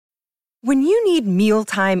When you need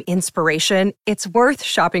mealtime inspiration, it's worth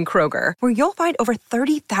shopping Kroger, where you'll find over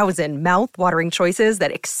 30,000 mouth-watering choices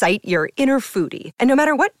that excite your inner foodie. And no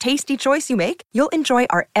matter what tasty choice you make, you'll enjoy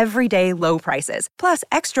our everyday low prices, plus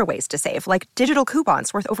extra ways to save, like digital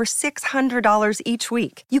coupons worth over $600 each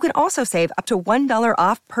week. You can also save up to $1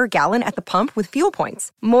 off per gallon at the pump with fuel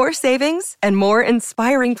points. More savings and more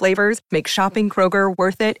inspiring flavors make shopping Kroger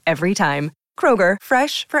worth it every time. Kroger,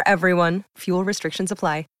 fresh for everyone. Fuel restrictions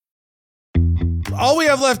apply. All we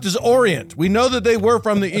have left is Orient. We know that they were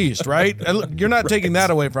from the East, right? You're not taking that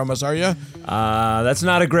away from us, are you? That's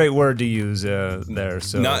not a great word to use there.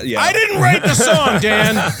 So Not yet. I didn't write the song,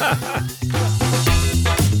 Dan.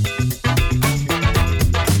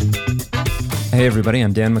 Hey, everybody,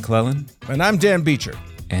 I'm Dan McClellan. And I'm Dan Beecher.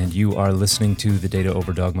 And you are listening to the Data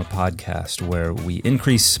Over Dogma podcast, where we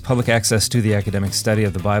increase public access to the academic study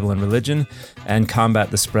of the Bible and religion and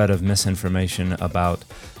combat the spread of misinformation about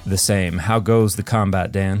the same. How goes the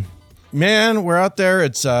combat, Dan? Man, we're out there.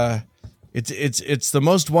 It's the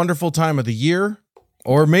most wonderful time of the year.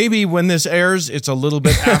 Or maybe when this airs, it's a little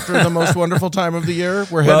bit after the most wonderful time of the year.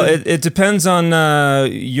 It depends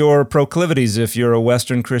on your proclivities. If you're a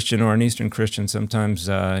Western Christian or an Eastern Christian, sometimes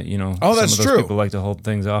that's some of those true. people like to hold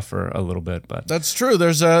things off for a little bit. But that's true.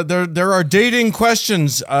 There are dating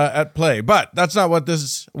questions at play, but that's not what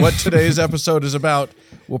today's episode is about.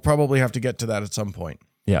 We'll probably have to get to that at some point.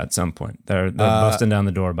 Yeah, at some point. They're busting down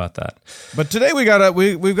the door about that. But today we've got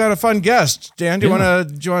a fun guest. Dan, do you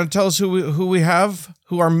want to tell us who we have,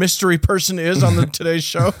 who our mystery person is on today's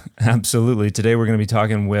show? Absolutely. Today we're going to be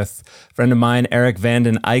talking with a friend of mine,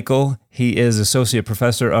 Vanden Eykel. He is Associate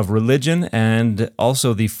Professor of Religion and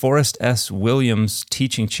also the Forrest S. Williams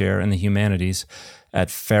Teaching Chair in the Humanities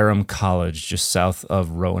at Ferrum College, just south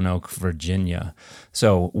of Roanoke, Virginia.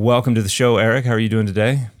 So welcome to the show, Eric. How are you doing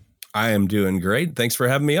today? I am doing great. Thanks for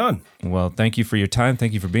having me on. Well, thank you for your time.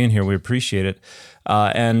 Thank you for being here. We appreciate it.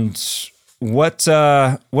 And what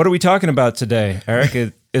are we talking about today,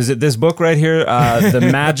 Eric? Is it this book right here, The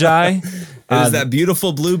Magi? It is that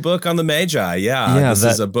beautiful blue book on the Magi. This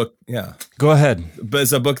is a book. Yeah, go ahead. But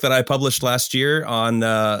it's a book that I published last year on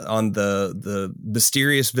the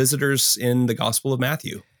mysterious visitors in the Gospel of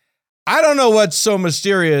Matthew. I don't know what's so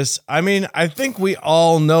mysterious. I mean, I think we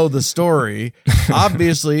all know the story.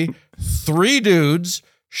 Obviously, 3 dudes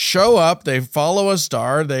show up. They follow a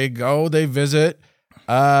star. They go. They visit.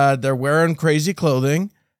 They're wearing crazy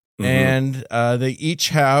clothing, and they each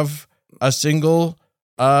have a single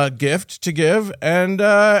gift to give, and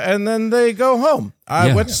then they go home.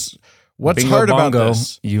 What's Bingo hard bongo, about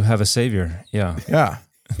this? You have a savior. Yeah. Yeah.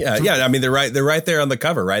 I mean, they're right there on the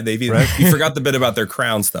cover, right? You forgot the bit about their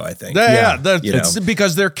crowns, though. I think. It's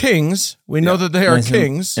because they're kings. We know that they are nice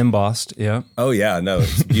kings, embossed. Yeah. Oh yeah, no,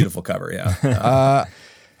 it's a beautiful cover. Yeah.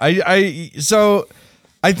 So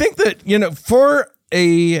I think that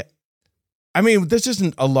this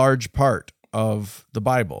isn't a large part of the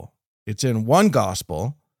Bible. It's in one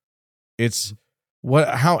gospel. It's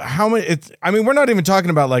how many? We're not even talking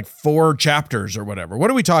about like 4 chapters or whatever. What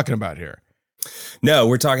are we talking about here? No,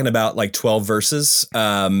 we're talking about like 12 verses,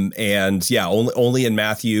 and only in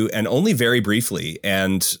Matthew and only very briefly.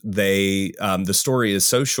 And the story is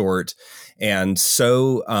so short and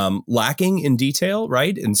so lacking in detail,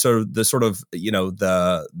 right? And so the sort of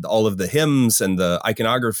all of the hymns and the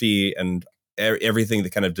iconography and everything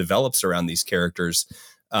that kind of develops around these characters,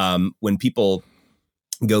 when people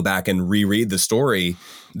go back and reread the story,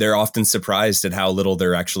 they're often surprised at how little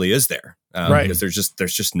there actually is there. Right. Because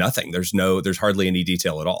there's just nothing. There's hardly any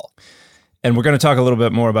detail at all. And we're going to talk a little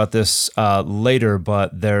bit more about this later,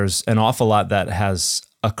 but there's an awful lot that has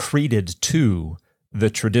accreted to the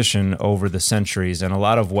tradition over the centuries. And a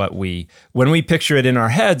lot of when we picture it in our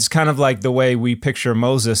heads, kind of like the way we picture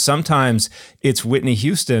Moses, sometimes it's Whitney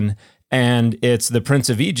Houston and it's the Prince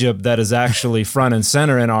of Egypt that is actually front and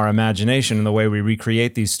center in our imagination in the way we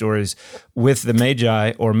recreate these stories with the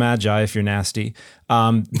Magi, or Magi if you're nasty.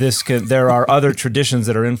 There are other traditions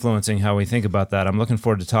that are influencing how we think about that. I'm looking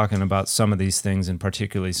forward to talking about some of these things, and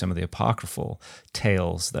particularly some of the apocryphal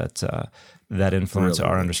tales that influence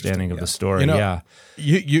really our understanding of the story.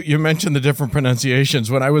 You mentioned the different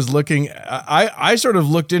pronunciations. When I was looking, I sort of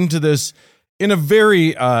looked into this in a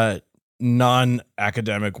very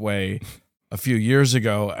non-academic way a few years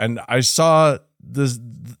ago, and I saw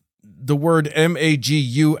the word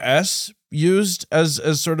magus used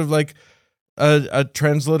as sort of like a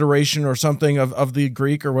transliteration or something of the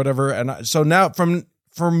Greek or whatever. And so now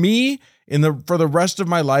for me for the rest of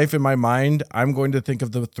my life in my mind, I'm going to think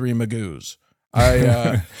of the 3 Magus.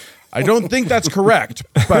 I don't think that's correct,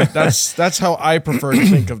 but that's how I prefer to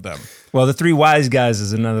think of them. Well, the three wise guys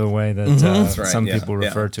is another way that right. some people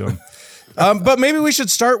refer to them. But maybe we should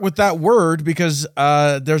start with that word because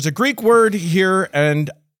there's a Greek word here, and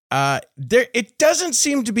it doesn't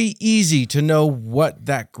seem to be easy to know what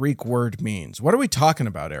that Greek word means. What are we talking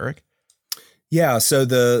about, Eric? Yeah, so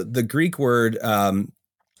the Greek word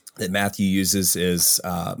that Matthew uses is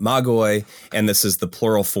magoi, and this is the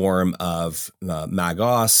plural form of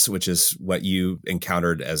magos, which is what you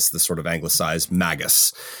encountered as the sort of anglicized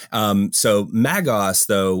magus. So magos,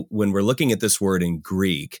 though, when we're looking at this word in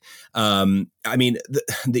Greek, I mean,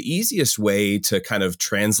 the easiest way to kind of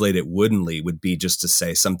translate it woodenly would be just to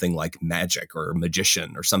say something like magic or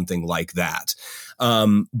magician or something like that.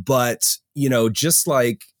 But,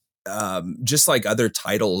 just like other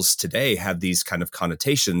titles today have these kind of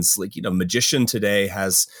connotations, like, magician today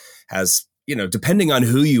has, depending on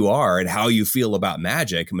who you are and how you feel about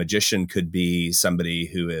magic, a magician could be somebody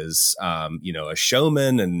who is, a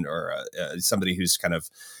showman or somebody who's kind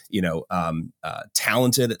of,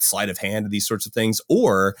 talented at sleight of hand and these sorts of things,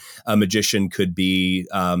 or a magician could be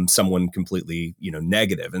someone completely,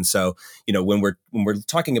 negative. And so, when we're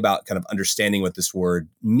talking about kind of understanding what this word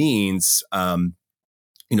means,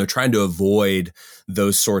 trying to avoid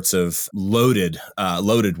those sorts of loaded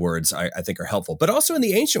words, I think are helpful. But also in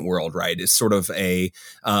the ancient world, right, it's sort of the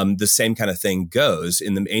same kind of thing goes.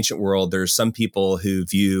 In the ancient world, there's some people who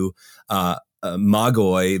view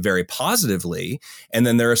magoi very positively, and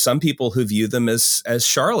then there are some people who view them as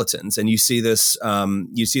charlatans. And you see this, in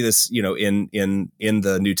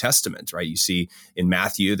the New Testament, right? You see in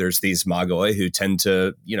Matthew, there's these magoi who tend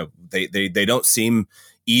to, they don't seem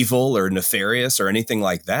evil or nefarious or anything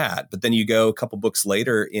like that. But then you go a couple books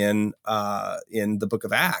later in the book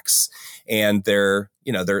of Acts, and they're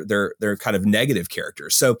kind of negative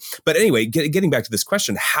characters. So, but anyway, getting back to this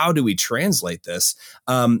question, how do we translate this?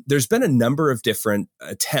 There's been a number of different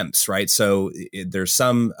attempts, right? So there's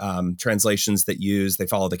some translations that they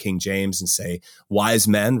follow the King James and say wise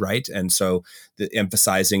men, right? And so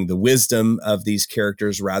emphasizing the wisdom of these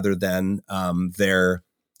characters rather than their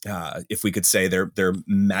if we could say their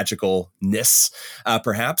magicalness,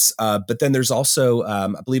 perhaps. But then there's also, I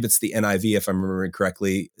believe it's the NIV, if I'm remembering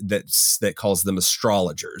correctly, that calls them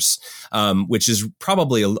astrologers, which is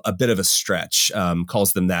probably a bit of a stretch.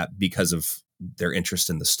 Calls them that because of their interest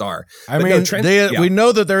in the star. We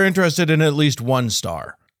know that they're interested in at least one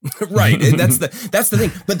star. Right. And that's the thing.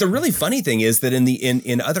 But the really funny thing is that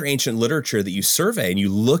in other ancient literature that you survey and you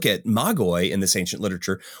look at magoi in this ancient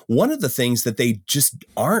literature, one of the things that they just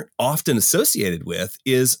aren't often associated with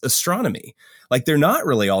is astronomy. Like, they're not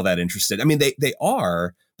really all that interested. I mean, they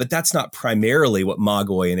are, but that's not primarily what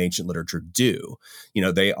magoi in ancient literature do.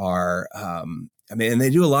 They are, and they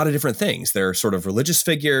do a lot of different things. They're sort of religious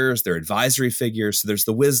figures, they're advisory figures. So there's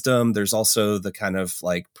the wisdom, there's also the kind of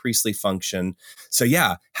like priestly function. So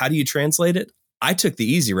yeah, how do you translate it? I took the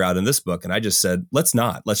easy route in this book, and I just said, let's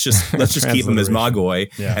just keep them as magoi,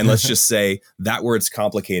 and let's just say that word's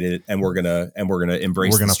complicated, and we're gonna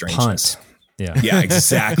embrace the strangeness. Punt. Yeah,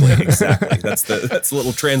 exactly. That's the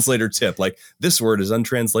little translator tip. Like, this word is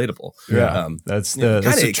untranslatable. Yeah,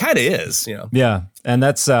 it kind of is. Yeah, and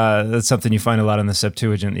that's something you find a lot in the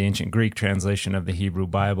Septuagint, the ancient Greek translation of the Hebrew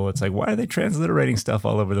Bible. It's like, why are they transliterating stuff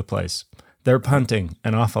all over the place? They're punting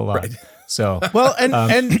an awful lot. Right. So well,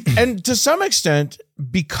 and to some extent,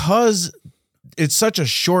 because it's such a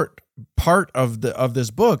short part of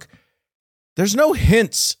this book, there's no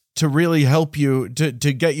hints to really help you to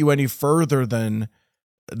get you any further than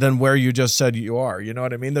where you just said you are. You know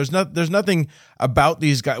what I mean? There's nothing about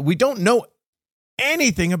these guys. We don't know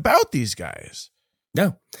anything about these guys.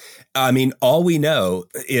 No. I mean, all we know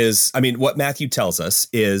is, what Matthew tells us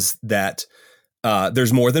is that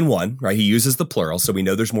there's more than one, right? He uses the plural, so we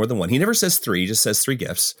know there's more than one. He never says three, just says three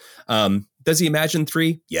gifts. Does he imagine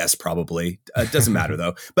three? Yes, probably. It doesn't matter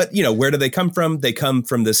though. But where do they come from? They come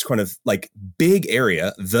from this kind of like big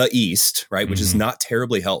area, the East, right? Which is not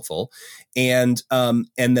terribly helpful. And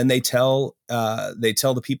then they tell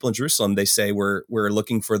the people in Jerusalem, they say, we're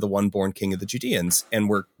looking for the one born king of the Judeans, and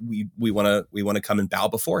we want to come and bow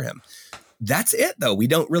before him. That's it though. We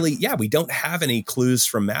don't have any clues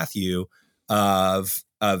from Matthew of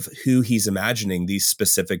who he's imagining these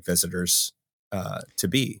specific visitors to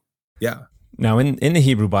be. Yeah. Now, in the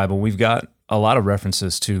Hebrew Bible, we've got a lot of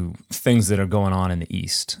references to things that are going on in the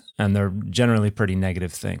East, and they're generally pretty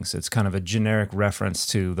negative things. It's kind of a generic reference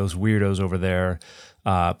to those weirdos over there.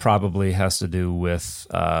 Probably has to do with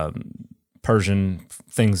Persian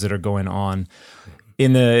things that are going on.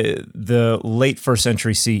 in the late first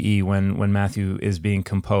century CE, when Matthew is being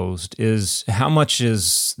composed, is how much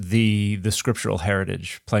is the scriptural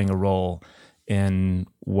heritage playing a role in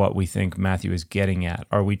what we think Matthew is getting at?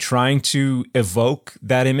 Are we trying to evoke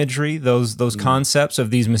that imagery, those concepts of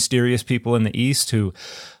these mysterious people in the East who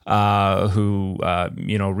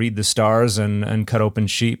read the stars and cut open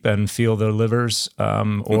sheep and feel their livers,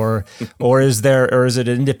 or is it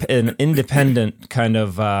an independent kind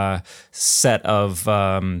of set of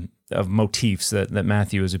motifs that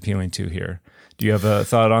Matthew is appealing to here? Do you have a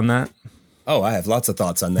thought on that? Oh, I have lots of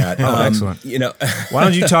thoughts on that. Excellent. Why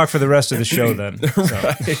don't you talk for the rest of the show then?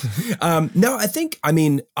 Right. No,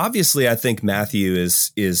 obviously, I think Matthew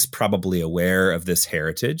is probably aware of this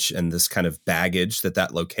heritage and this kind of baggage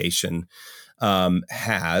that location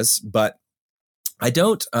has, but I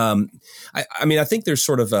don't. I think there's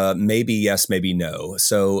sort of a maybe yes, maybe no.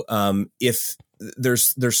 So if there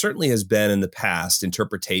certainly has been in the past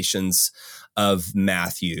interpretations of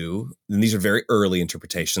Matthew, and these are very early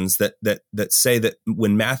interpretations that say that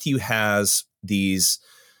when Matthew has these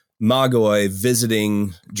Magoi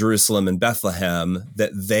visiting Jerusalem and Bethlehem,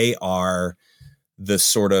 that they are the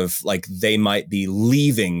sort of like they might be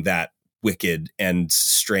leaving that wicked and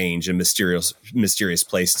strange and mysterious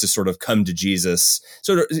place to sort of come to Jesus.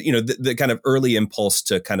 Sort of, the kind of early impulse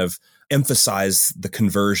to kind of emphasize the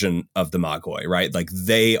conversion of the Magoi, right? Like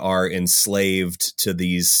they are enslaved to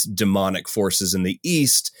these demonic forces in the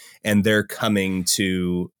East, and they're coming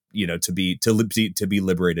to be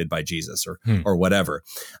liberated by Jesus or whatever.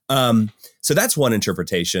 So that's one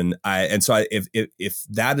interpretation. If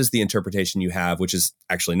that is the interpretation you have, which is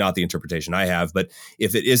actually not the interpretation I have, but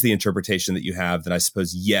if it is the interpretation that you have, then I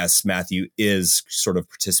suppose, yes, Matthew is sort of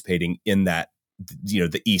participating in that,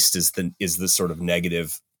 the East is the sort of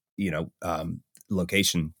negative,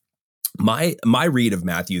 location. My read of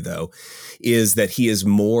Matthew, though, is that he is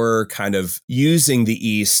more kind of using the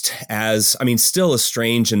East as, still a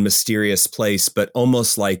strange and mysterious place, but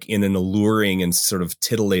almost like in an alluring and sort of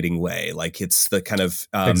tittillating way. Like it's the kind of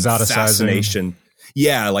fascination.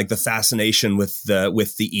 Yeah, like the fascination with the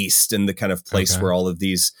East and the kind of place where all of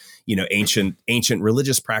these, ancient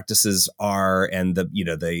religious practices are, and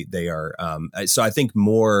they are. So I think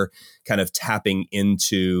more kind of tapping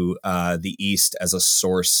into the East as a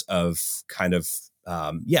source of kind of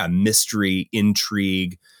mystery,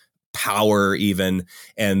 intrigue, power even,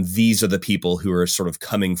 and these are the people who are sort of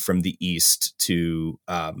coming from the East to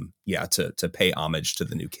pay homage to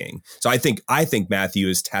the new king. So I think Matthew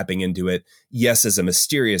is tapping into it, yes, as a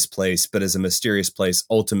mysterious place, but as a mysterious place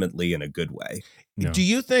ultimately in a good way. No. Do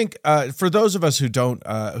you think, for those of us who don't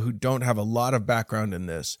have a lot of background in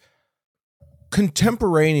this,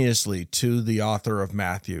 contemporaneously to the author of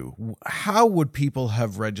Matthew, how would people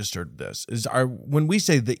have registered this? When we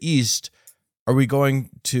say the East, are we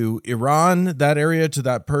going to Iran, that area, to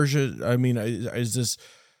that Persia? Is this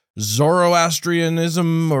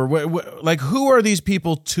Zoroastrianism, or who are these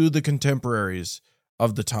people to the contemporaries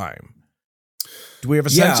of the time? Do we have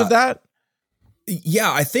a sense of that?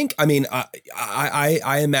 Yeah, I think,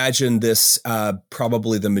 I imagine this,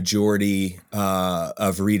 probably the majority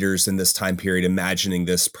of readers in this time period imagining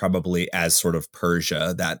this probably as sort of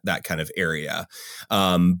Persia, that kind of area.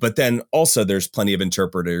 But then also there's plenty of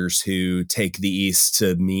interpreters who take the East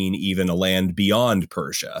to mean even a land beyond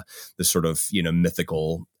Persia, the sort of,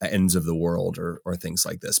 mythical ends of the world or things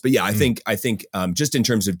like this. But yeah, I think just in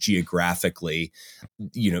terms of geographically,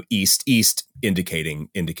 East indicating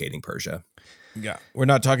Persia. Yeah, we're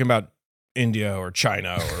not talking about India or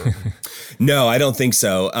China or. No, I don't think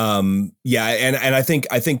so. And I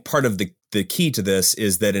think part of the key to this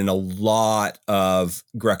is that in a lot of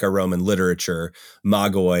Greco-Roman literature,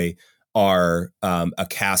 Magoi are a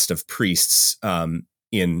caste of priests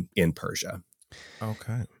in Persia.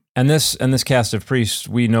 Okay. And this cast of priests,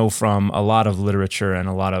 we know from a lot of literature and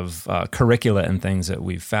a lot of curricula and things that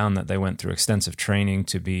we've found that they went through extensive training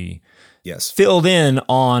to be filled in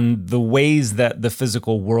on the ways that the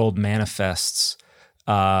physical world manifests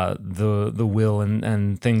the will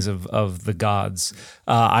and things of the gods.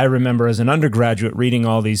 I remember as an undergraduate reading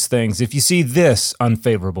all these things. If you see this,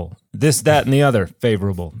 unfavorable, this, that, and the other,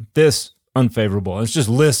 favorable, this, unfavorable. It's just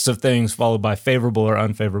lists of things followed by favorable or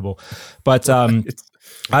unfavorable. But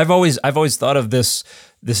I've always thought of this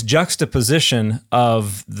juxtaposition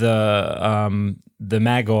of the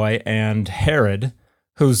Magoi and Herod,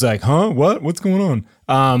 who's like, what's going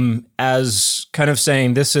on? As kind of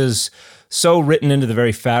saying, this is so written into the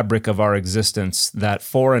very fabric of our existence that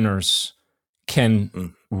foreigners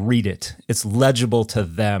can read it. It's legible to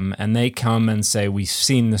them, and they come and say, we've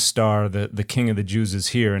seen the star, the king of the Jews is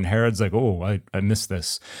here. And Herod's like, oh, I missed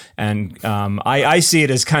this. And I see it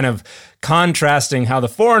as kind of contrasting how the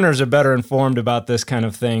foreigners are better informed about this kind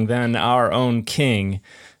of thing than our own king.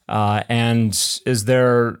 And is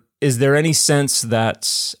there any sense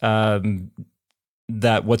that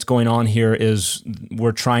that what's going on here is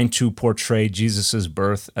we're trying to portray Jesus's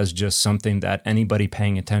birth as just something that anybody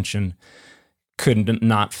paying attention could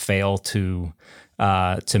not fail to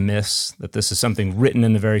miss, that this is something written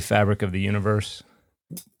in the very fabric of the universe?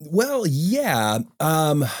 Well, yeah.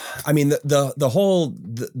 I mean, the whole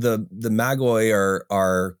the Magoi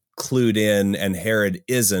are clued in and Herod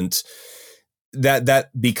isn't. That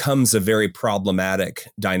becomes a very problematic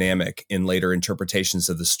dynamic in later interpretations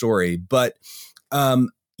of the story. But I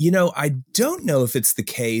don't know if it's the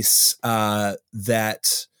case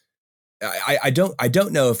that. I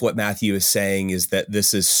don't know if what Matthew is saying is that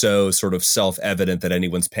this is so sort of self-evident that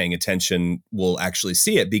anyone's paying attention will actually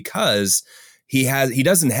see it, because he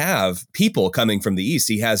doesn't have people coming from the East.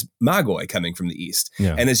 He has Magoi coming from the East.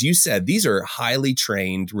 Yeah. And as you said, these are highly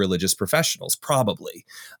trained religious professionals, probably.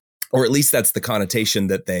 Or at least that's the connotation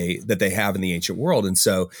that they have in the ancient world. And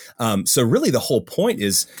so really the whole point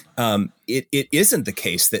is it isn't the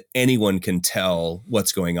case that anyone can tell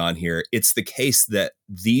what's going on here. It's the case that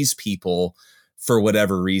these people, for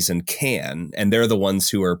whatever reason, can, and they're the ones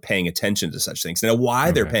who are paying attention to such things. Now,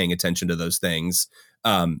 why they're paying attention to those things,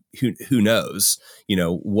 who knows?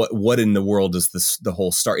 What in the world is this? The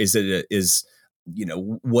whole star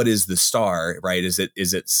what is the star, right? Is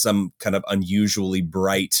it some kind of unusually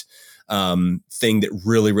bright thing that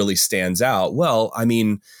really, really stands out? Well, I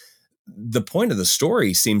mean, the point of the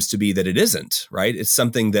story seems to be that it isn't, right? It's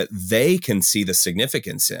something that they can see the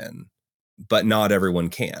significance in, but not everyone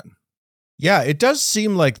can. Yeah, it does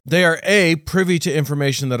seem like they are A, privy to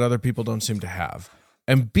information that other people don't seem to have,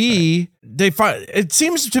 and B, they find it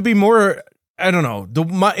seems to be more. I don't know.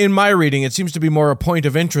 In my reading, it seems to be more a point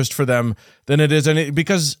of interest for them than it is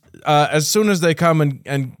because as soon as they come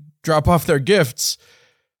and drop off their gifts,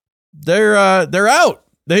 they're out.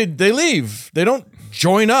 They leave. They don't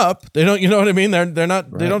join up. They don't. You know what I mean? They're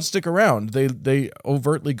not. Right. They don't stick around. They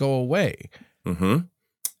overtly go away. Mm-hmm.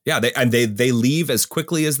 Yeah, they leave as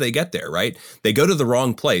quickly as they get there, right? They go to the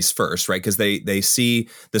wrong place first, right? Because they see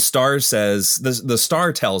the star says the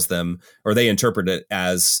star tells them, or they interpret it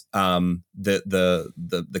as the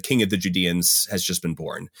king of the Judeans has just been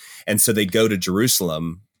born, and so they go to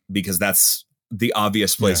Jerusalem because that's the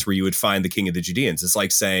obvious place where you would find the king of the Judeans. It's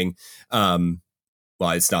like saying, well,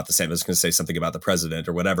 it's not the same. I was going to say something about the president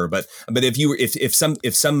or whatever, but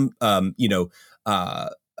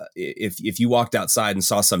if you walked outside and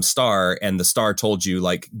saw some star and the star told you,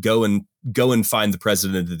 like, go and find the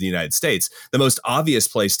president of the United States, the most obvious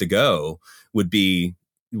place to go would be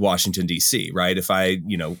Washington, D.C., right? If I,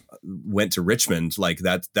 went to Richmond, like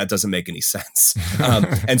that doesn't make any sense.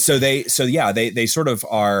 And so they sort of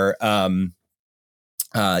are,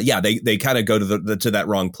 they kind of go to that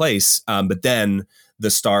wrong place. But then the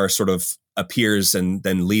star sort of appears and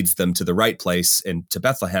then leads them to the right place and to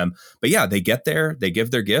Bethlehem. But yeah, they get there, they give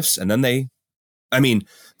their gifts, and then the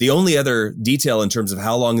only other detail in terms of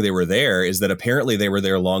how long they were there is that apparently they were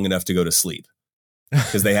there long enough to go to sleep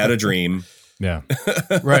because they had a dream. Yeah.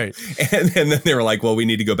 Right. And then they were like, well, we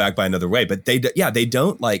need to go back by another way. But they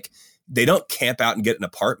don't camp out and get an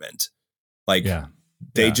apartment.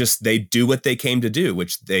 They do what they came to do,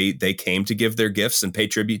 which they came to give their gifts and pay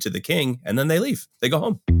tribute to the king. And then they leave, they go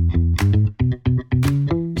home.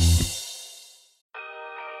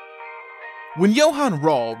 When Johann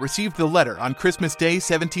Rall received the letter on Christmas Day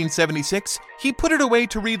 1776, he put it away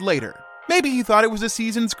to read later. Maybe he thought it was a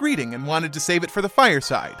season's greeting and wanted to save it for the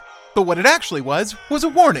fireside. But what it actually was a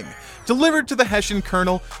warning, delivered to the Hessian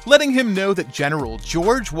colonel, letting him know that General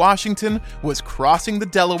George Washington was crossing the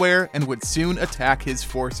Delaware and would soon attack his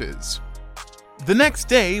forces. The next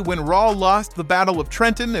day, when Rall lost the Battle of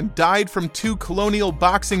Trenton and died from 2 colonial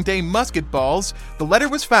Boxing Day musket balls, the letter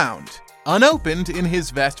was found, unopened, in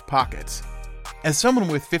his vest pocket. As someone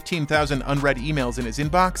with 15,000 unread emails in his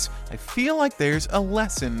inbox, I feel like there's a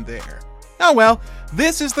lesson there. Oh well,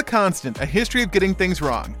 this is The Constant, a history of getting things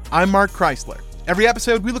wrong. I'm Mark Chrysler. Every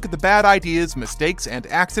episode, we look at the bad ideas, mistakes, and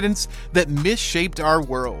accidents that misshaped our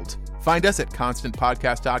world. Find us at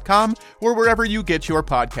constantpodcast.com or wherever you get your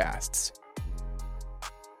podcasts.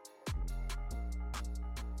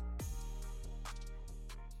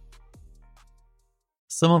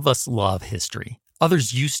 Some of us love history.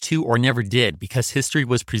 Others used to or never did because history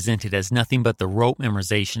was presented as nothing but the rote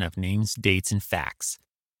memorization of names, dates, and facts.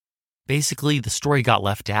 Basically, the story got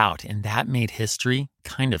left out, and that made history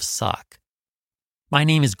kind of suck. My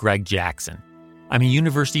name is Greg Jackson. I'm a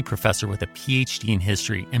university professor with a PhD in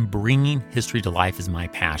history, and bringing history to life is my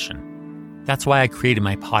passion. That's why I created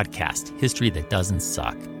my podcast, History That Doesn't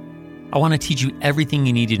Suck. I want to teach you everything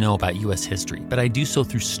you need to know about U.S. history, but I do so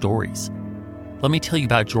through stories. Let me tell you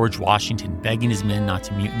about George Washington begging his men not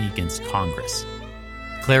to mutiny against Congress,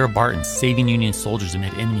 Clara Barton saving Union soldiers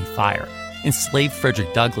amid enemy fire, enslaved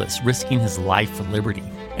Frederick Douglass risking his life for liberty,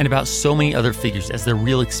 and about so many other figures as their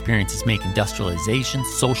real experiences make industrialization,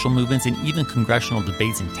 social movements, and even congressional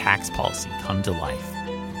debates and tax policy come to life.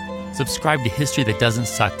 Subscribe to History That Doesn't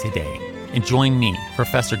Suck today, and join me,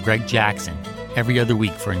 Professor Greg Jackson, every other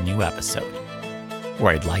week for a new episode,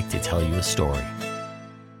 where I'd like to tell you a story.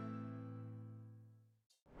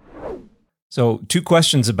 So 2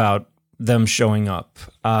 questions about them showing up.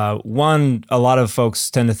 One, a lot of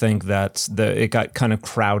folks tend to think that it got kind of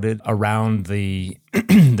crowded around the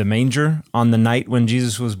the manger on the night when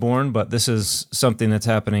Jesus was born, but this is something that's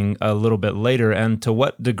happening a little bit later. And to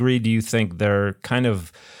what degree do you think they're kind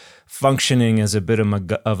of functioning as a bit of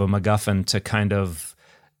a MacGuffin to kind of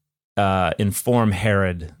inform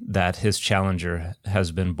Herod that his challenger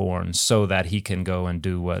has been born, so that he can go and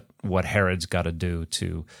do what Herod's got to do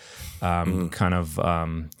to kind of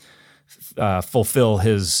fulfill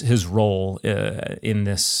his role in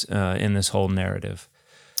this whole narrative?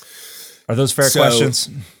 Are those fair questions?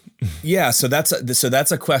 Yeah, so that's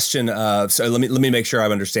a question. So let me make sure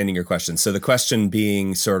I'm understanding your question. So the question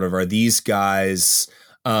being sort of, are these guys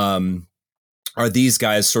sort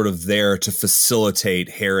of there to facilitate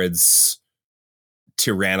Herod's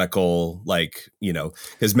tyrannical,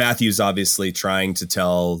 because Matthew's obviously trying to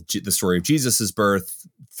tell the story of Jesus's birth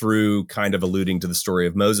through kind of alluding to the story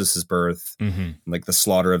of Moses's birth, like the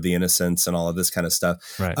slaughter of the innocents and all of this kind of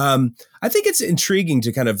stuff. Right. I think it's intriguing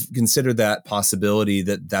to kind of consider that possibility,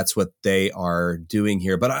 that that's what they are doing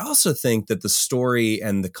here. But I also think that the story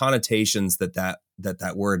and the connotations that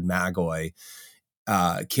word magoi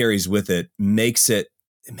carries with it makes it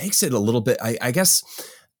a little bit. I guess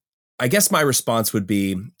my response would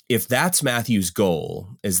be, if that's Matthew's goal,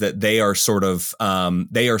 is that they are sort of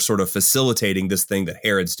facilitating this thing that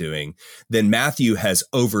Herod's doing, then Matthew has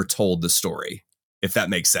overtold the story, if that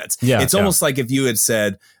makes sense. Yeah, it's almost like if you had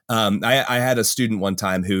said, I had a student one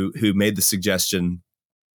time who made the suggestion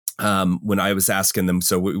when I was asking them.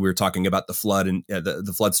 So we were talking about the flood and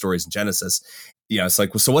the flood stories in Genesis. It's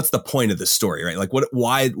like, well, so what's the point of this story, right? Like,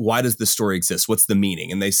 why does this story exist? What's the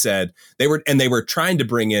meaning? And they said they were trying to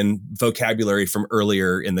bring in vocabulary from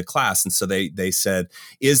earlier in the class. And so they said,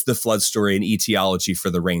 is the flood story an etiology for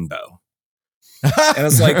the rainbow? And I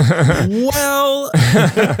was like, well,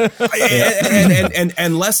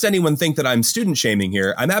 and lest anyone think that I'm student shaming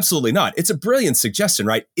here, I'm absolutely not. It's a brilliant suggestion,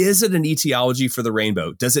 right? Is it an etiology for the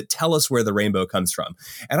rainbow? Does it tell us where the rainbow comes from?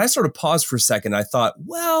 And I sort of paused for a second. I thought,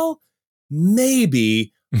 well,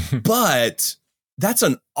 maybe, but that's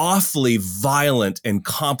an awfully violent and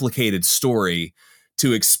complicated story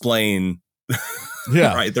to explain.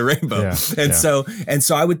 Yeah. Right. The rainbow. Yeah, and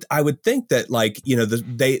so I would think that,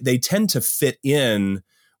 they tend to fit in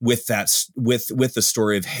with that, with the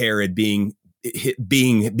story of Herod being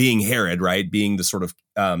Herod, right? Being the sort of,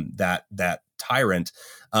 that tyrant.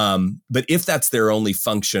 But if that's their only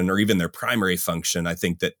function, or even their primary function, I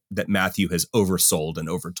think that Matthew has oversold and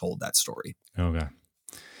overtold that story. Okay.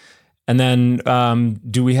 And then,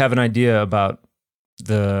 do we have an idea about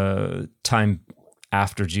the time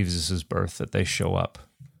after Jesus' birth that they show up?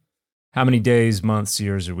 How many days, months,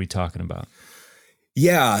 years are we talking about?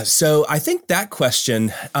 Yeah. So I think that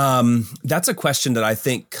question, that's a question that I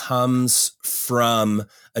think comes from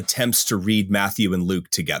attempts to read Matthew and Luke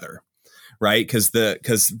together. Right.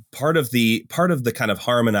 Because part of the kind of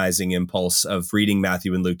harmonizing impulse of reading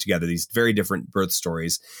Matthew and Luke together, these very different birth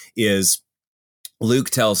stories, is Luke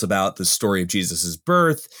tells about the story of Jesus's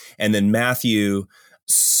birth, and then Matthew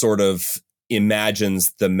sort of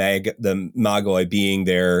imagines the magoi being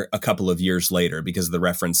there a couple of years later because of the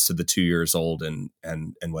reference to the 2 years old and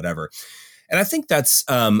whatever. And I think that's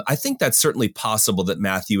certainly possible that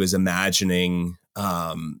Matthew is imagining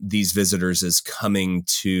these visitors as coming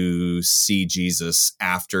to see Jesus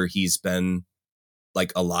after he's been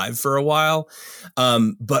alive for a while.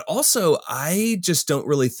 But also, I just don't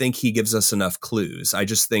really think he gives us enough clues. I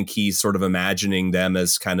just think he's sort of imagining them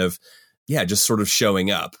as kind of, just sort of showing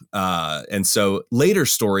up. And so later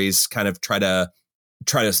stories kind of try to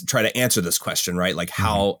try to answer this question, right? Like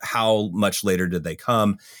how much later did they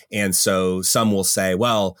come? And so some will say,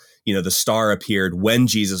 well, the star appeared when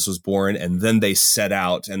Jesus was born, and then they set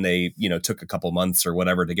out and they, took a couple months or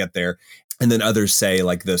whatever to get there. And then others say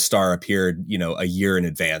like the star appeared, a year in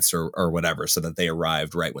advance or whatever, so that they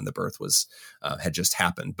arrived right when the birth was had just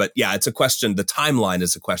happened. But yeah, it's a question. The timeline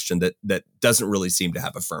is a question that doesn't really seem to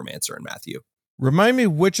have a firm answer in Matthew. Remind me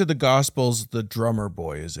which of the Gospels the drummer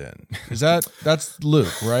boy is in. That's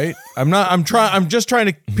Luke, right? I'm just trying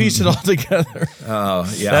to piece it all together.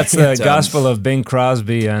 Oh, yeah. That's the Gospel of Bing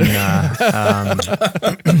Crosby and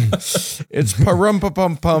it's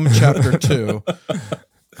Parum-pa-pum-pum chapter 2.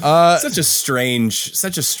 Such a strange.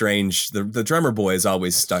 The drummer boy has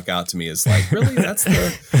always stuck out to me as like, really, that's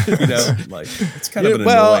the, like, it's kind of an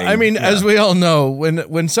annoying. I mean, as we all know,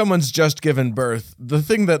 when someone's just given birth, the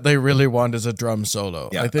thing that they really want is a drum solo.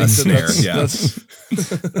 Yeah, I think that's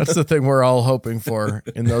the thing we're all hoping for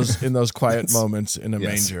in those quiet moments in a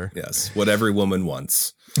manger. Yes, what every woman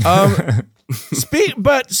wants.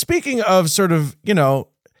 Speaking of sort of,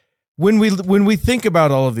 when we think about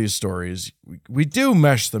all of these stories, we do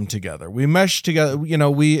mesh them together. We mesh together.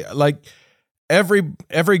 We like every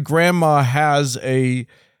grandma has a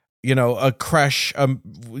creche,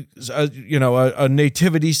 a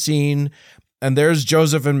nativity scene, and there's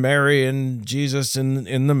Joseph and Mary and Jesus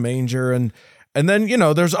in the manger, and then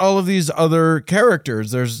there's all of these other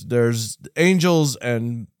characters. There's angels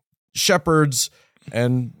and shepherds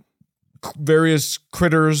and various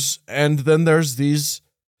critters, and then there's these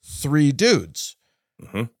 3 dudes.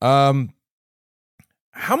 Mm-hmm.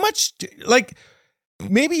 How much,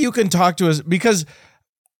 maybe you can talk to us, because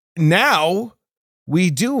now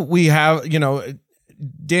we have,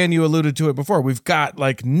 Dan, you alluded to it before. We've got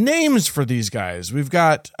like names for these guys. We've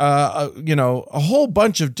got, a whole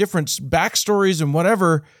bunch of different backstories and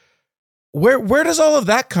whatever. Where does all of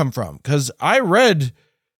that come from? Because I read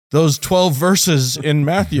those 12 verses in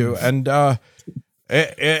Matthew, and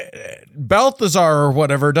Balthazar or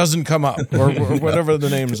whatever doesn't come up, or whatever the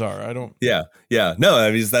names are. I don't. Yeah. No,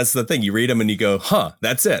 I mean, that's the thing. You read them and you go, huh,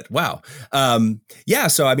 that's it. Wow. Yeah.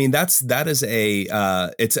 So, I mean, it's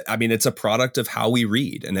a product of how we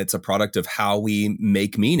read, and it's a product of how we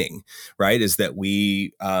make meaning, right? Is that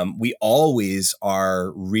we always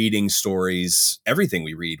are reading stories. Everything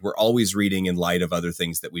we read, we're always reading in light of other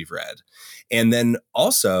things that we've read. And then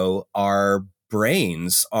also our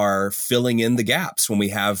brains are filling in the gaps when we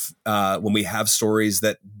have stories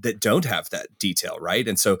that don't have that detail, right?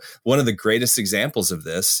 And so one of the greatest examples of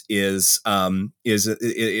this is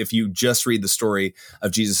if you just read the story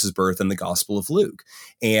of Jesus's birth in the Gospel of Luke,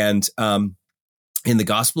 and in the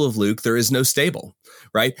Gospel of Luke, there is no stable,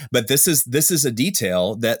 right? But this is a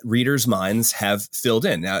detail that readers' minds have filled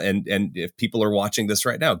in. Now, and if people are watching this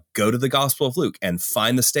right now, go to the Gospel of Luke and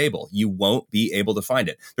find the stable. You won't be able to find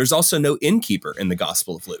it. There's also no innkeeper in the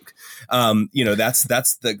Gospel of Luke. That's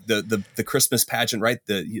the Christmas pageant, right?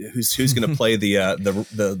 Who's going to play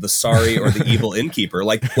the sorry or the evil innkeeper?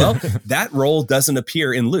 Like, well, that role doesn't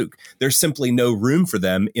appear in Luke. There's simply no room for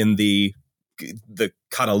them in the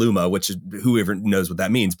Kataluma, which is whoever knows what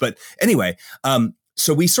that means. But anyway,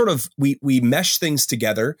 so we sort of, we mesh things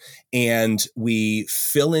together and we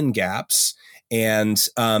fill in gaps, and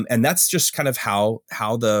that's just kind of how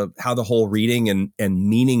the whole reading and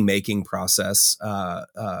meaning making process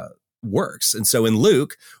works. And so in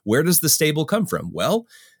Luke, where does the stable come from? Well,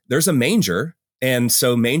 there's a manger. And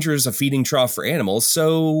so manger is a feeding trough for animals.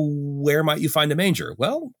 So where might you find a manger?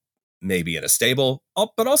 Well, maybe in a stable,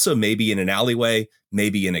 but also maybe in an alleyway,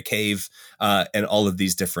 maybe in a cave, and all of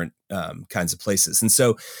these different kinds of places. And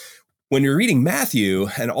so when you're reading Matthew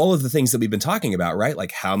and all of the things that we've been talking about, right?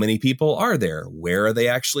 Like, how many people are there? Where are they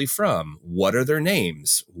actually from? What are their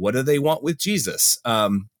names? What do they want with Jesus?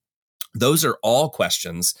 Those are all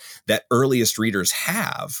questions that earliest readers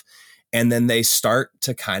have. And then they start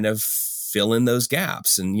to kind of fill in those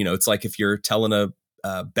gaps. And, it's like if you're telling a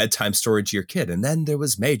bedtime story to your kid, and then there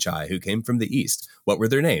was Magi who came from the East. What were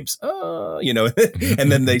their names?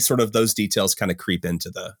 And then they sort of, those details kind of creep into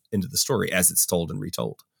the story as it's told and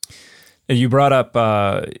retold. You brought up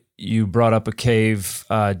a cave.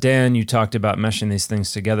 Dan, you talked about meshing these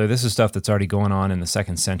things together. This is stuff that's already going on in the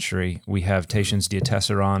 2nd century. We have Tatian's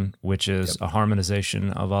Diatessaron, which is a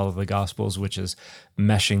harmonization of all of the Gospels, which is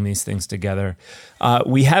meshing these things together.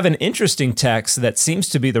 We have an interesting text that seems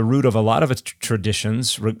to be the root of a lot of its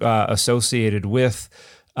traditions associated with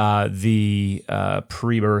the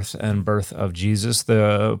pre-birth and birth of Jesus,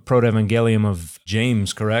 the proto-evangelium of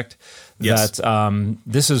James, correct? Yes. That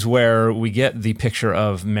this is where we get the picture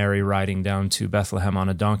of Mary riding down to Bethlehem on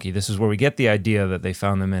a donkey. This is where we get the idea that they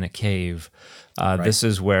found them in a cave. Right. This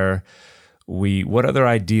is where what other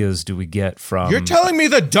ideas do we get from... You're telling me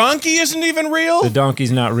the donkey isn't even real? The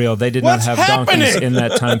donkey's not real. They did What's not have donkeys happening? in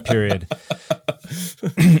that time period.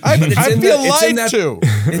 I feel lied to.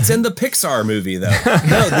 It's in the Pixar movie, though.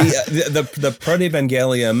 No, the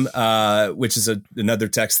Proto-Evangelium, which is another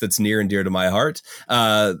text that's near and dear to my heart.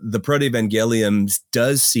 The Proto-Evangelium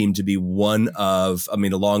does seem to be one of,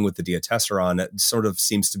 along with the Diatessaron, it sort of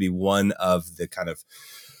seems to be one of the kind of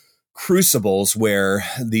crucibles where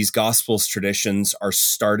these Gospels traditions are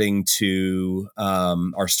starting to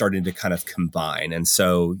kind of combine, and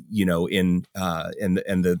so in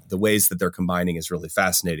the ways that they're combining is really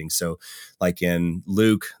fascinating. So, like in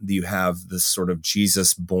Luke, you have this sort of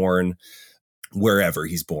Jesus born wherever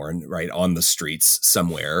he's born, right, on the streets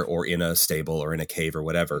somewhere, or in a stable, or in a cave, or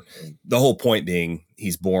whatever. The whole point being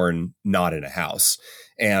he's born not in a house,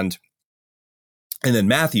 and then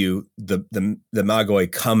Matthew, the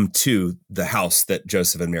Magoi come to the house that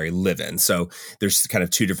Joseph and Mary live in. So there's kind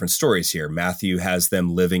of two different stories here. Matthew has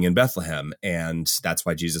them living in Bethlehem, and that's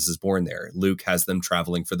why Jesus is born there. Luke has them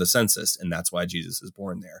traveling for the census, and that's why Jesus is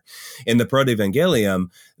born there. In the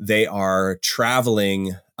Proto-Evangelium, they are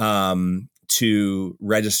traveling to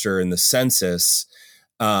register in the census,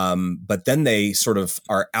 but then they sort of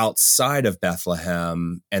are outside of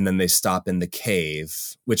Bethlehem, and then they stop in the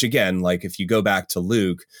cave, which again, like if you go back to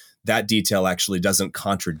Luke, that detail actually doesn't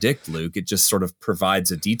contradict Luke. It just sort of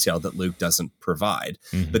provides a detail that Luke doesn't provide.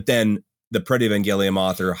 Mm-hmm. But then the Proto-Evangelium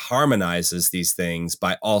author harmonizes these things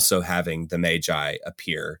by also having the Magi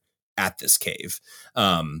appear at this cave.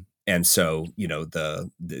 And so,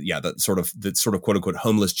 the sort of quote unquote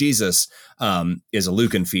homeless Jesus is a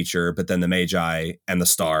Lucan feature, but then the Magi and the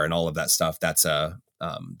star and all of that stuff, that's a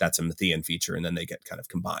Matthean feature. And then they get kind of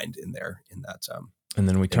combined in there in that. And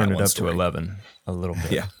then we turn it up to 11 a little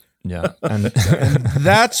bit. Yeah. Yeah. And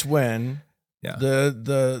that's when yeah.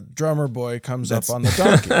 the drummer boy comes up on the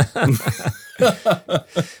donkey.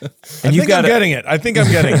 And I'm getting it. I think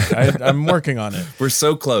I'm getting it. I'm working on it. We're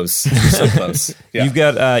so close. We're so close. Yeah.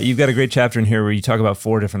 You've got a great chapter in here where you talk about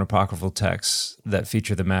 4 different apocryphal texts that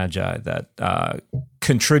feature the Magi that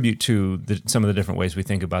contribute to some of the different ways we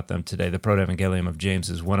think about them today. The Proto-Evangelium of James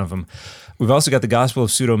is one of them. We've also got the Gospel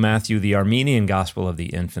of Pseudo-Matthew, the Armenian Gospel of the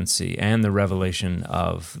Infancy, and the Revelation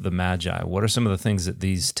of the Magi. What are some of the things that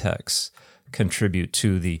these texts contribute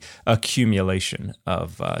to the accumulation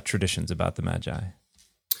of traditions about the Magi?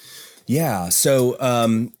 Yeah. So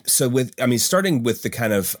starting with the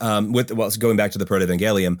kind of, going back to the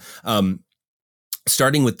Proto-Evangelium,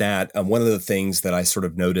 starting with that, one of the things that I sort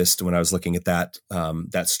of noticed when I was looking at that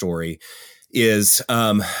story is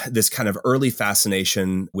this kind of early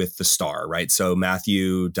fascination with the star, right? So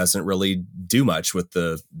Matthew doesn't really do much with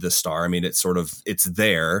the star. I mean, it's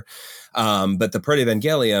there. But the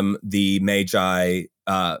Proto-Evangelium, the Magi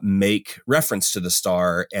make reference to the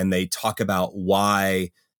star, and they talk about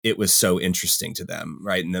why it was so interesting to them,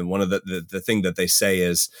 right? And then one of the thing that they say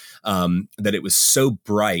is that it was so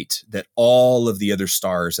bright that all of the other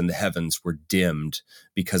stars in the heavens were dimmed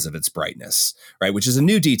because of its brightness, right? Which is a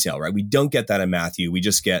new detail, right? We don't get that in Matthew. We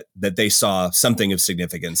just get that they saw something of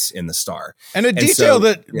significance in the star. And a detail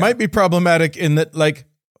that might be problematic in that, like,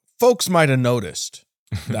 folks might have noticed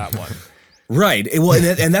that one. Right. Well,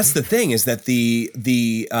 and that's the thing is that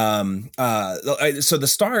so the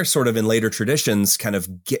star sort of in later traditions kind of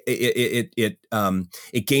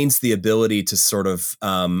it gains the ability to sort of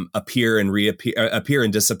appear and reappear, appear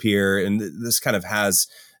and disappear, and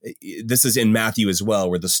this is in Matthew as well,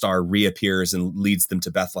 where the star reappears and leads them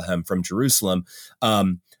to Bethlehem from Jerusalem.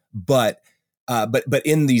 But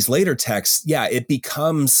in these later texts, it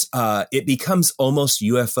becomes almost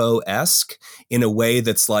UFO-esque in a way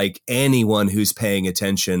that's like anyone who's paying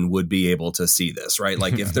attention would be able to see this, right?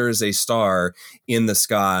 Like if there is a star in the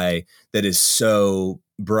sky that is so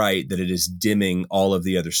bright that it is dimming all of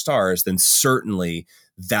the other stars, then certainly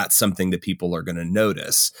that's something that people are going to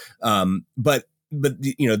notice. But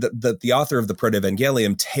the author of the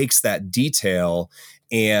Proto-Evangelium takes that detail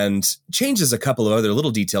and changes a couple of other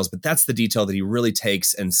little details, but that's the detail that he really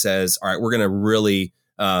takes and says, all right, we're going to really,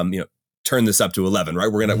 turn this up to 11,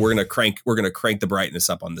 right? We're going to crank the brightness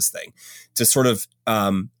up on this thing to sort of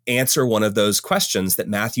answer one of those questions that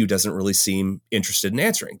Matthew doesn't really seem interested in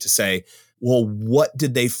answering, to say, well, what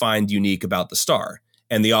did they find unique about the star?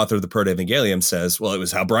 And the author of the Proto-Evangelium says, well, it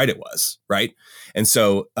was how bright it was, right? And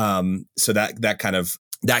so that kind of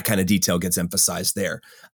that kind of detail gets emphasized there.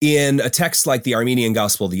 In a text like the Armenian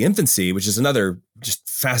Gospel of the Infancy, which is another just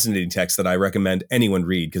fascinating text that I recommend anyone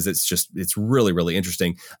read because it's really, really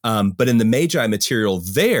interesting. But in the Magi material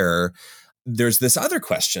there's this other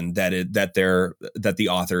question that the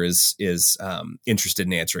author is interested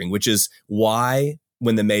in answering, which is why,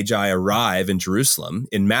 when the Magi arrive in Jerusalem,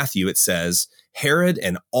 in Matthew it says Herod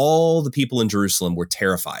and all the people in Jerusalem were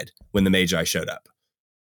terrified when the Magi showed up.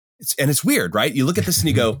 It's weird, right? You look at this and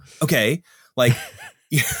you go, okay, like,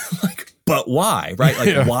 but why, right?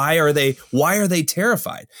 Like, why are they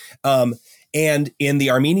terrified? And in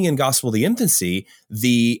the Armenian Gospel of the Infancy,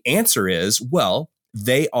 the answer is, well,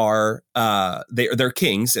 they're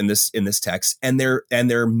kings in this text, and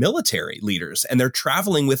they're military leaders, and they're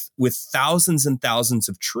traveling with thousands and thousands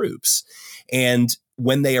of troops. And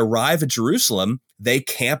when they arrive at Jerusalem, they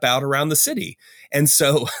camp out around the city. And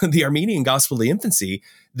so the Armenian Gospel of the Infancy,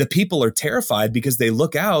 the people are terrified because they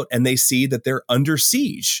look out and they see that they're under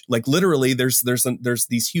siege. Like literally there's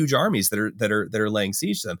these huge armies that are laying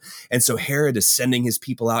siege to them. And so Herod is sending his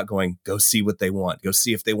people out going, go see what they want. Go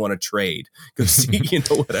see if they want to trade. Go see,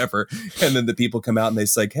 whatever. And then the people come out and they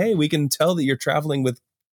say, like, hey, we can tell that you're traveling with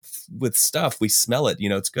stuff. We smell it,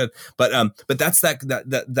 it's good. But that's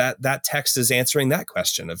that text is answering that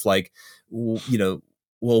question of like, well,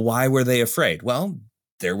 why were they afraid? Well,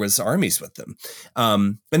 there was armies with them.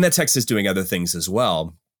 And that text is doing other things as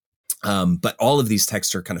well. But all of these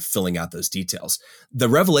texts are kind of filling out those details. The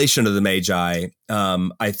revelation of the Magi,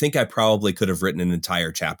 I think I probably could have written an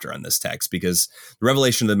entire chapter on this text, because the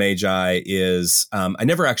revelation of the Magi is, I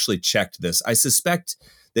never actually checked this. I suspect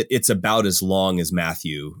that it's about as long as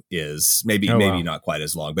Matthew is, maybe not quite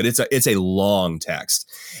as long, but it's a long text.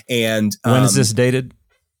 And when is this dated?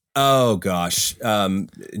 Oh gosh,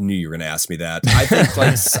 knew you were going to ask me that.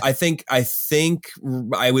 I think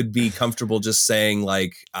I would be comfortable just saying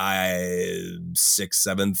like 6th,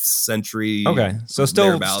 7th century. Okay, so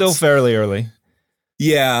still fairly early.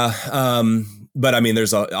 Yeah, but I mean,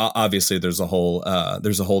 there's a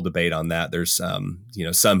whole debate on that. There's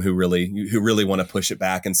some who really want to push it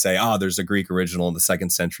back and say, there's a Greek original in the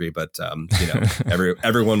 2nd century, but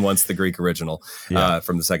everyone wants the Greek original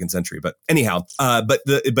from the 2nd century. But anyhow, but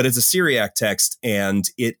it's a Syriac text, and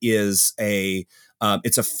it is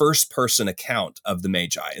it's a first person account of the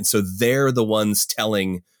Magi, and so they're the ones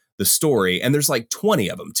telling the story, and there's like 20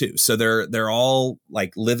 of them too. So they're all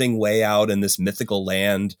like living way out in this mythical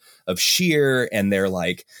land of Shir, and they're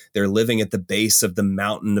living at the base of the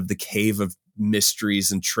mountain of the cave of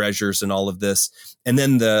mysteries and treasures and all of this. And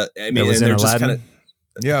then that was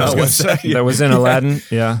in Aladdin.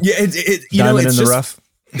 Yeah. Yeah. It Diamond it's in the just, rough.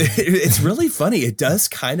 It's really funny. It does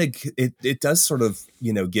it does sort of,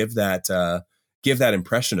 give that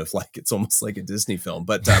impression of like it's almost like a Disney film,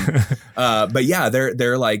 but yeah,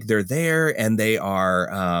 they're there, and they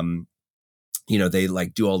are they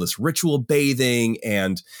like do all this ritual bathing,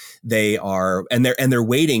 and they're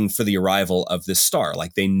waiting for the arrival of this star.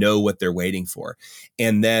 Like they know what they're waiting for,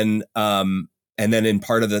 and then in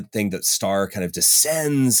part of the thing, that star kind of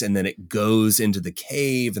descends, and then it goes into the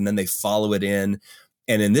cave, and then they follow it in.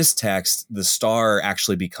 And in this text, the star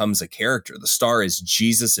actually becomes a character. The star is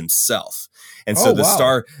Jesus himself. And so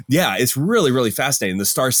star, it's really, really fascinating. The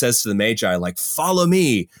star says to the Magi, like, follow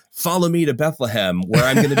me to Bethlehem, where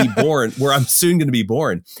I'm going to be born, where I'm soon going to be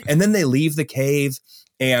born. And then they leave the cave,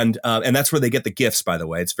 and that's where they get the gifts, by the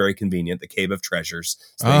way. It's very convenient, the cave of treasures.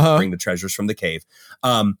 So they bring the treasures from the cave.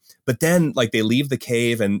 But then like they leave the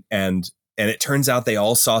cave, and it turns out they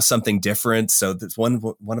all saw something different. So that's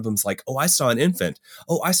one of them's like, I saw an infant.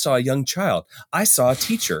 I saw a young child. I saw a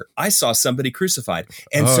teacher. I saw somebody crucified.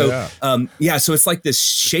 And so it's like this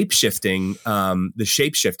shape-shifting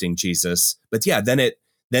Jesus. But yeah, then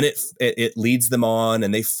it leads them on,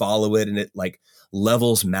 and they follow it, and it like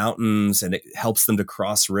levels mountains, and it helps them to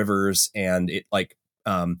cross rivers, and it like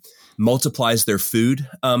multiplies their food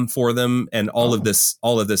for them, and all of this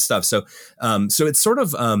stuff. So it's sort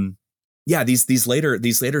of these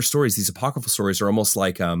later stories, these apocryphal stories, are almost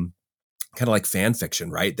like kind of like fan fiction,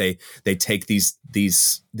 right? They take the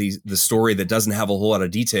story that doesn't have a whole lot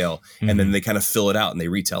of detail, and then they kind of fill it out and they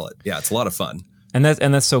retell it. Yeah, it's a lot of fun. And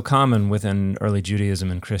that's so common within early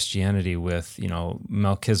Judaism and Christianity with,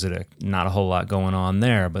 Melchizedek. Not a whole lot going on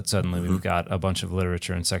there, but suddenly we've got a bunch of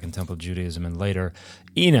literature in Second Temple Judaism, and later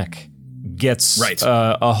Enoch gets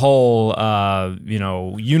a whole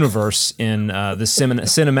universe in the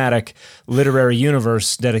cinematic literary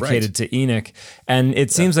universe dedicated to Enoch. And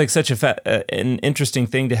it seems like such an interesting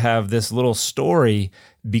thing to have this little story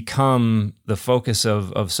become the focus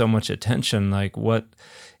of so much attention. Like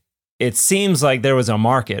it seems like there was a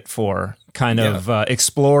market for kind of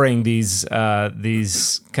exploring these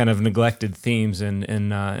kind of neglected themes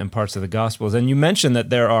in parts of the Gospels. And you mentioned that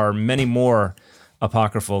there are many more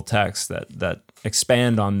apocryphal texts that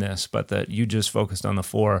expand on this, but that you just focused on the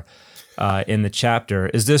 4 in the chapter.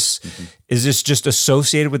 Is this just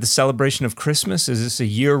associated with the celebration of Christmas? Is this a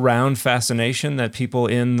year-round fascination that people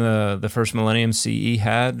in the first millennium CE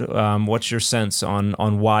had? What's your sense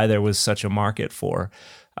on why there was such a market for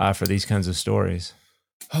these kinds of stories?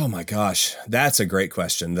 Oh my gosh, that's a great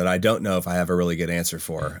question that I don't know if I have a really good answer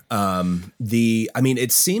for.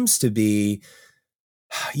 It seems to be,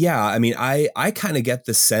 I kind of get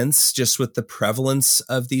the sense just with the prevalence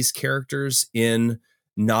of these characters in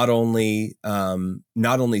not only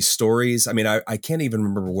stories. I mean, I can't even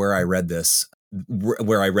remember where I read this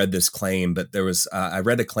claim, but there was I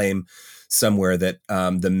read a claim somewhere that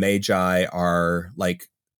the Magi are like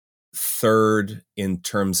third in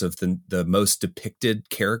terms of the most depicted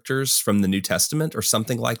characters from the New Testament or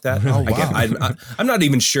something like that. Oh, wow. I'm not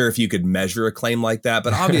even sure if you could measure a claim like that,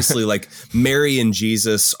 but obviously like Mary and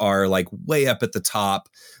Jesus are like way up at the top.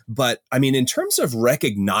 But I mean, in terms of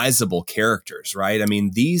recognizable characters, right? I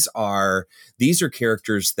mean, these are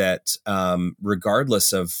characters that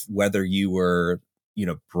regardless of whether you were,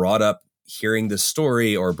 brought up hearing the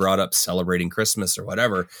story or brought up celebrating Christmas or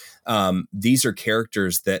whatever, these are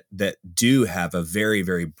characters that do have a very,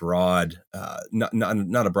 very broad, not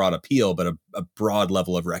a broad appeal, but a broad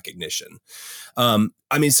level of recognition.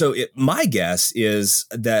 My guess is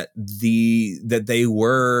that they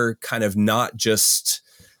were kind of not just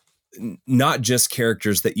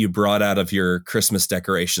characters that you brought out of your Christmas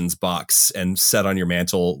decorations box and set on your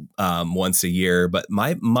mantle once a year, but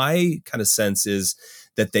my kind of sense is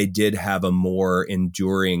that they did have a more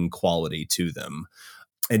enduring quality to them.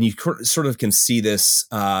 And you sort of can see this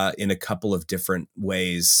in a couple of different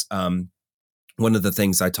ways. One of the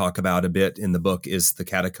things I talk about a bit in the book is the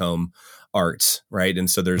catacomb art, right?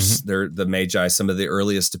 And so there's the Magi. Some of the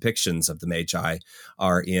earliest depictions of the Magi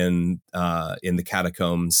are in the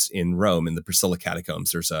catacombs in Rome, in the Priscilla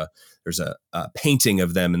catacombs. There's a painting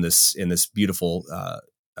of them in this beautiful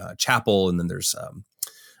chapel, and then there's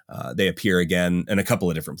they appear again in a couple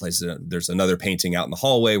of different places. There's another painting out in the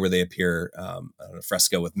hallway where they appear on a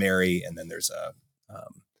fresco with Mary, and then there's a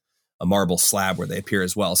marble slab where they appear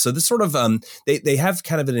as well. So this sort of they have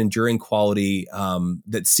kind of an enduring quality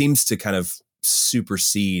that seems to kind of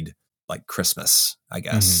supersede like Christmas, I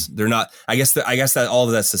guess. They're not, I guess that all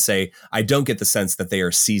of that's to say, I don't get the sense that they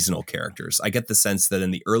are seasonal characters. I get the sense that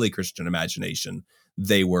in the early Christian imagination,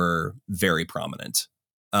 they were very prominent.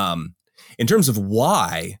 In terms of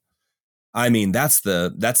why, I mean, that's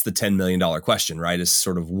the $10 million question, right? Is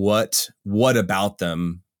sort of what about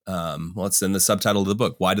them? Well, it's in the subtitle of the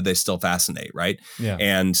book. Why do they still fascinate, right? Yeah.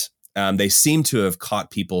 And they seem to have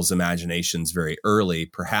caught people's imaginations very early,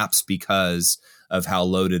 perhaps because of how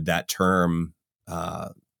loaded that term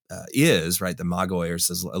is, right? The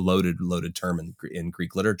magoios is a loaded term in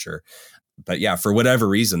Greek literature. But yeah, for whatever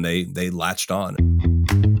reason, they latched on.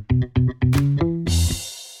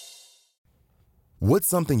 What's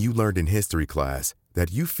something you learned in history class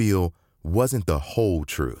that you feel wasn't the whole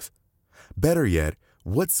truth? Better yet,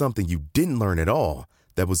 what's something you didn't learn at all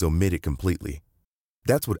that was omitted completely?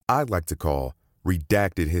 That's what I'd like to call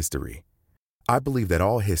redacted history. I believe that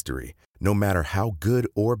all history, no matter how good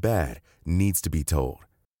or bad, needs to be told.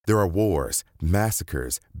 There are wars,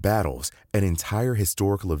 massacres, battles, and entire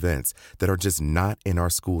historical events that are just not in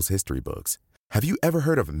our school's history books. Have you ever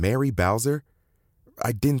heard of Mary Bowser?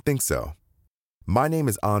 I didn't think so. My name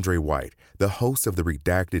is Andre White, the host of the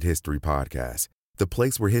Redacted History Podcast, the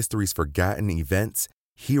place where history's forgotten events,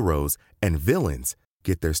 heroes, and villains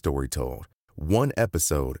get their story told, one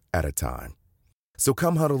episode at a time. So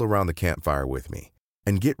come huddle around the campfire with me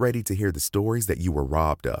and get ready to hear the stories that you were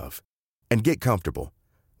robbed of. And get comfortable.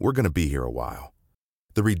 We're going to be here a while.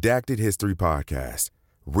 The Redacted History Podcast.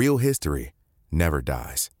 Real history never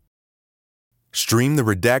dies. Stream the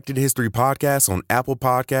Redacted History Podcast on Apple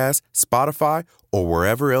Podcasts, Spotify, or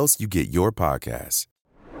wherever else you get your podcasts.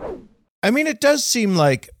 I mean, it does seem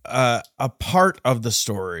like a part of the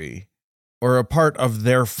story or a part of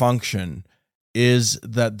their function is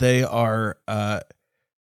that they are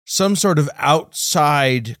some sort of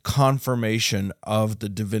outside confirmation of the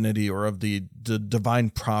divinity or of the divine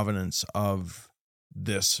providence of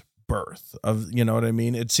this birth of, you know what I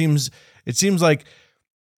mean? It seems like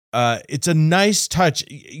it's a nice touch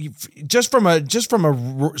just from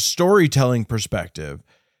a storytelling perspective.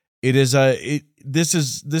 This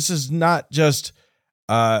is not just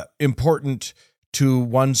important to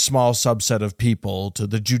one small subset of people, to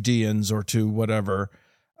the Judeans or to whatever.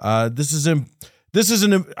 This this is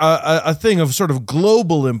a thing of sort of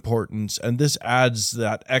global importance, and this adds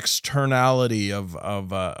that externality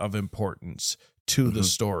of importance to the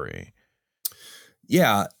story.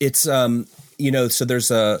 Yeah, it's so there's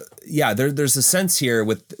there's a sense here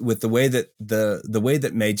with the way that the way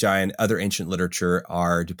that Magi and other ancient literature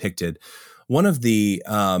are depicted. One of the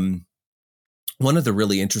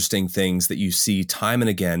really interesting things that you see time and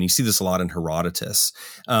again, you see this a lot in Herodotus.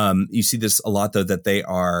 You see this a lot though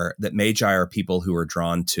that Magi are people who are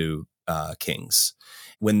drawn to kings.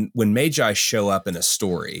 When Magi show up in a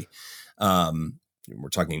story, we're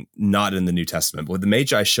talking not in the New Testament, but when the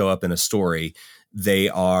Magi show up in a story,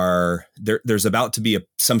 there's about to be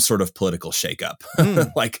some sort of political shakeup. When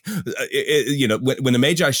the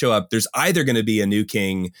Magi show up, there's either going to be a new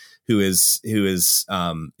king who is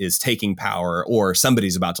taking power, or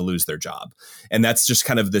somebody's about to lose their job. And that's just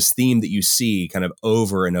kind of this theme that you see kind of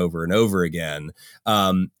over and over and over again.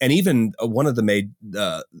 And even one of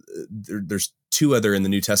there's two other in the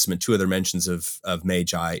New Testament, two other mentions of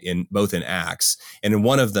Magi both in Acts. And in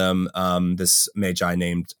one of them, this Magi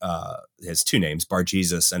named, has two names,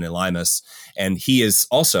 Bar-Jesus and Elymas. And he is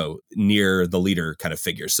also near the leader kind of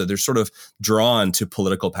figure. So they're sort of drawn to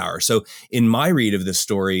political power. So in my read of this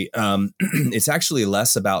story, it's actually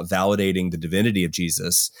less about validating the divinity of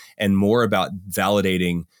Jesus and more about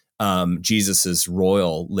validating Jesus's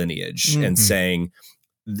royal lineage and saying,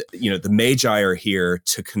 the Magi are here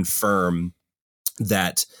to confirm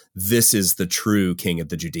that this is the true king of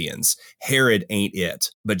the Judeans. Herod ain't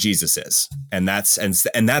it, but Jesus is. And that's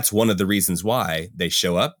one of the reasons why they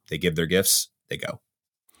show up, they give their gifts, they go.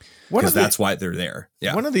 Because that's why they're there.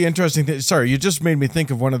 Yeah. One of the interesting things, sorry, you just made me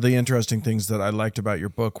think of one of the interesting things that I liked about your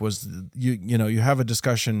book was you have a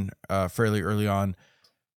discussion fairly early on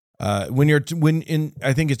I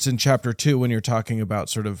think it's in chapter 2 when you're talking about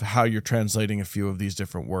sort of how you're translating a few of these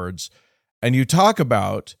different words, and you talk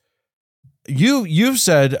about you've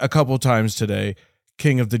said a couple times today,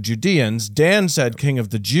 King of the Judeans. Dan said King of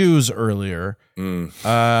the Jews earlier. Don't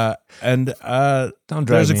drive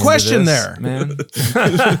there's a question there, man.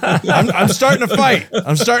 I'm starting to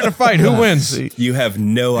fight. Who wins? You have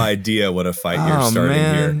no idea what a fight you're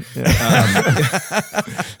starting here.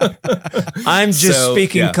 I'm just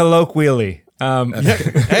speaking colloquially.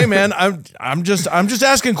 Hey man, I'm just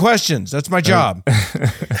asking questions. That's my job.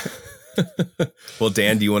 Well,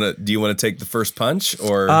 Dan, do you want to take the first punch,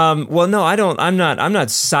 or? Well, no, I don't. I'm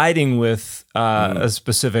not siding with a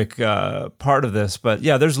specific part of this, but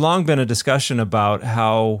yeah, there's long been a discussion about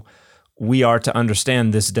how we are to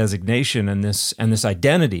understand this designation and this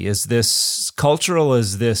identity. Is this cultural?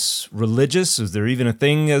 Is this religious? Is there even a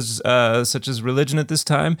thing as such as religion at this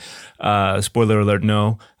time? Spoiler alert: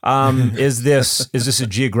 no. Is this a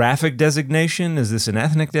geographic designation? Is this an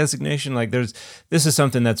ethnic designation? This is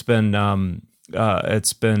something that's been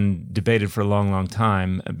it's been debated for a long, long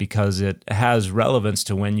time because it has relevance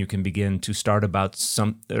to when you can begin to start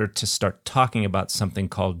talking about something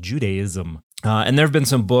called Judaism. And there have been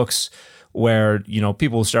some books where,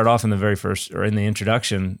 people will start off in the very first or in the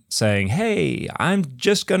introduction saying, hey, I'm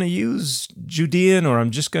just going to use Judean, or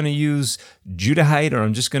I'm just going to use Judahite, or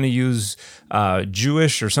I'm just going to use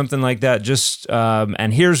Jewish or something like that. Just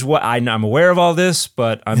and here's what I'm aware of all this,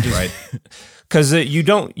 but I'm just right. Because you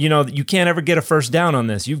can't ever get a first down on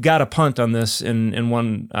this. You've got to punt on this in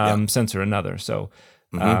one sense or another. So,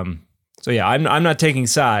 So yeah, I'm not taking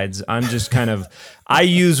sides. I'm just kind of I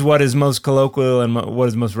use what is most colloquial and what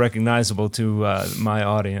is most recognizable to my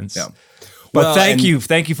audience. Yeah. But thank you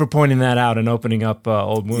for pointing that out and opening up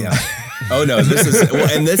old wounds. Yeah. Oh no,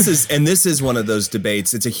 this is one of those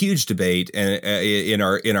debates. It's a huge debate in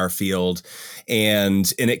our field,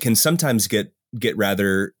 and it can sometimes get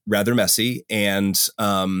rather messy, and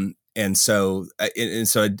so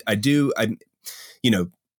I do.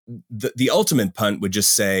 The ultimate punt would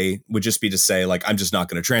just be to say, like, I'm just not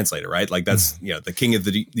going to translate it, right? Like that's the king of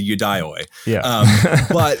the Judaioi. Yeah.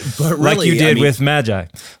 But really, like you did with Magi.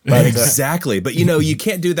 But, exactly. But you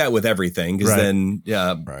can't do that with everything, because then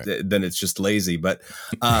it's just lazy. But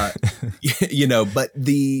but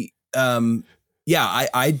the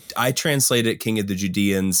I translate it King of the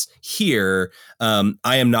Judeans here.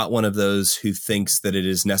 I am not one of those who thinks that it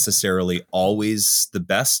is necessarily always the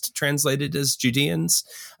best translated as Judeans.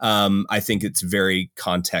 I think it's very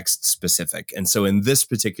context specific. And so in this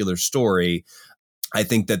particular story, I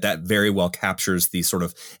think that very well captures the sort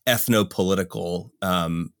of ethnopolitical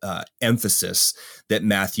emphasis that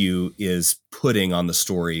Matthew is putting on the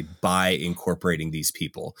story by incorporating these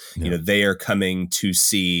people. Yeah. They are coming to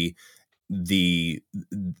see they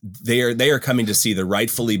are coming to see the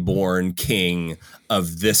rightfully born king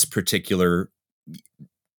of this particular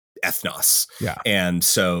ethnos. Yeah. And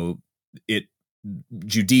so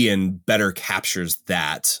Judean better captures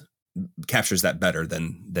that better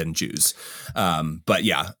than Jews. But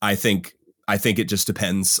yeah, I think it just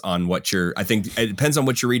depends on it depends on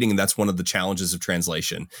what you're reading. And that's one of the challenges of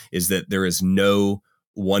translation, is that there is no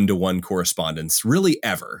one-to-one correspondence really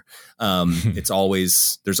ever. There's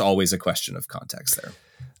always a question of context there.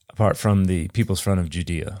 Apart from the People's Front of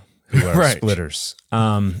Judea, who are splitters.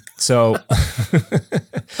 So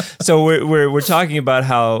we're talking about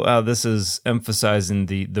how this is emphasizing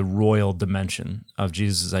the royal dimension of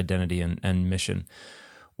Jesus' identity and mission.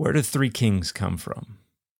 Where do three kings come from?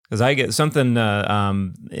 Because I get something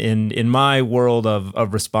in my world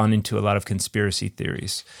of responding to a lot of conspiracy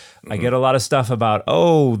theories. I get a lot of stuff about,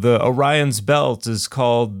 the Orion's belt is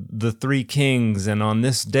called the Three Kings, and on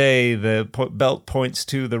this day the belt points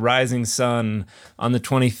to the rising sun on the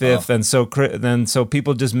 25th, and so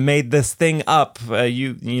people just made this thing up. They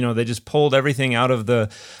just pulled everything out of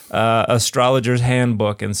the astrologer's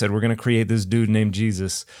handbook and said, we're going to create this dude named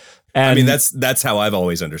Jesus. And, I mean, that's how I've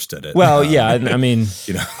always understood it. Well, yeah, I mean,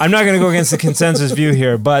 I'm not going to go against the consensus view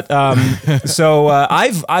here, but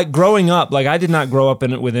I growing up, like I did not grow up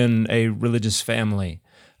within a religious family.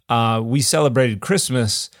 We celebrated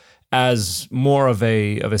Christmas as more of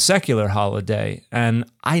a secular holiday, and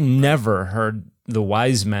I never heard the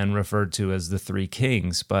wise men referred to as the three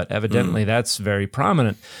kings, but evidently that's very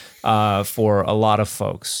prominent for a lot of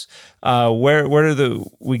folks. Where do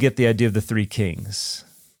we get the idea of the three kings?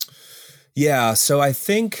 Yeah, so I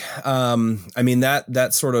think, that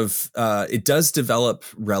sort of, it does develop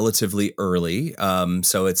relatively early.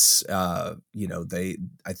 So it's, I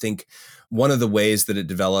think one of the ways that it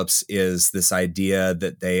develops is this idea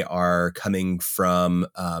that they are coming from,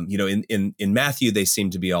 in Matthew, they seem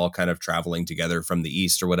to be all kind of traveling together from the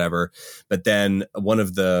east or whatever. But then one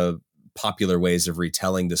of the popular ways of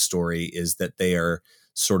retelling the story is that they are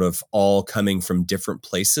sort of all coming from different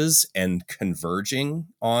places and converging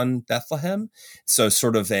on Bethlehem. So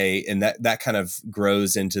sort of and that kind of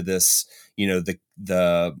grows into this,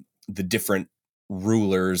 the different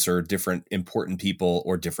rulers or different important people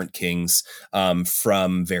or different kings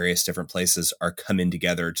from various different places are coming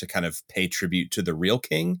together to kind of pay tribute to the real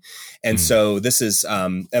king. And so this is,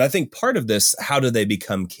 and I think part of this, how do they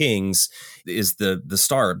become kings, is the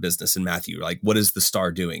star business in Matthew. Like, what is the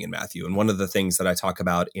star doing in Matthew? And one of the things that I talk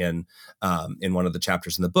about in one of the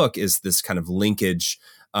chapters in the book is this kind of linkage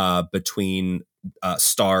between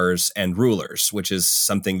stars and rulers, which is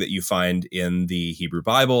something that you find in the Hebrew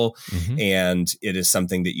Bible. And it is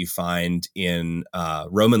something that you find in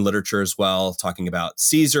Roman literature as well, talking about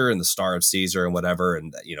Caesar and the star of Caesar and whatever.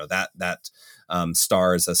 And, that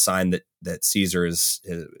star is a sign that Caesar is,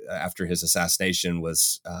 after his assassination,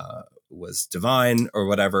 was divine or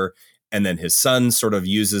whatever. And then his son sort of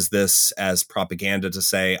uses this as propaganda to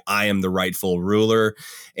say, I am the rightful ruler.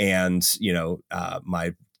 And,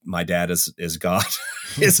 my dad is God,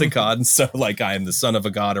 is a God. And so like, I am the son of a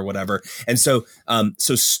God or whatever. And so,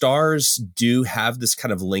 so stars do have this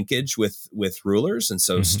kind of linkage with rulers. And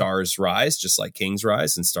so stars rise, just like kings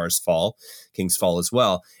rise, and stars fall, kings fall as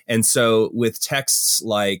well. And so with texts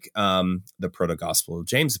like the Proto-Gospel of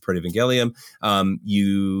James, the Proto-Evangelium,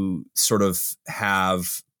 you sort of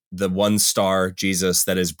have the one star, Jesus,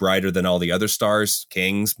 that is brighter than all the other stars,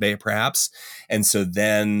 kings, perhaps. And so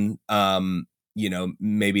then,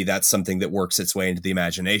 maybe that's something that works its way into the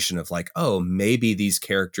imagination of like, maybe these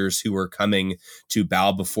characters who are coming to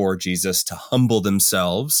bow before Jesus to humble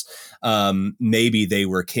themselves, maybe they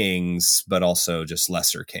were kings, but also just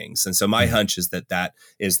lesser kings. And so my hunch is that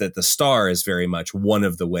the star is very much one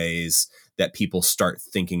of the ways that people start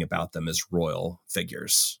thinking about them as royal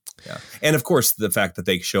figures. Yeah. And of course, the fact that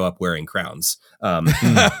they show up wearing crowns.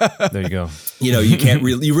 There you go.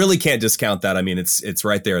 You really can't discount that. I mean, it's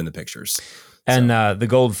right there in the pictures. And the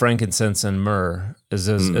gold, frankincense, and myrrh,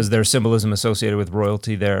 is there symbolism associated with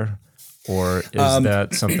royalty there? Or is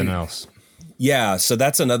that something else? Yeah, so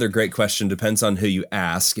that's another great question. Depends on who you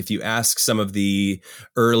ask. If you ask some of the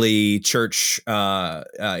early church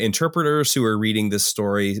interpreters who are reading this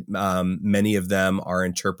story, many of them are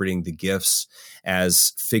interpreting the gifts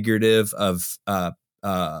as figurative of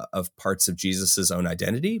parts of Jesus's own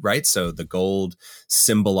identity, right? So the gold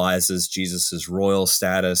symbolizes Jesus's royal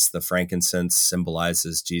status. The frankincense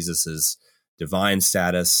symbolizes Jesus's divine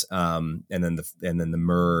status, and then the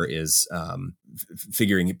myrrh is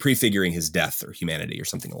prefiguring his death or humanity or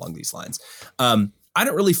something along these lines. I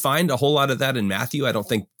don't really find a whole lot of that in Matthew. I don't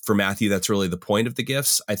think for Matthew that's really the point of the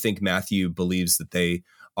gifts. I think Matthew believes that they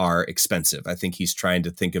are expensive. I think he's trying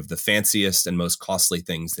to think of the fanciest and most costly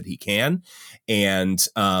things that he can. And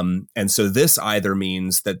so this either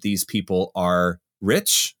means that these people are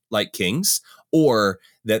rich like kings, or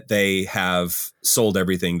that they have sold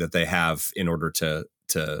everything that they have in order to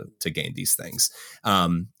gain these things.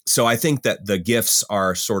 So I think that the gifts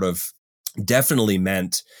are sort of definitely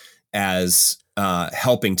meant as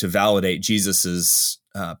helping to validate Jesus's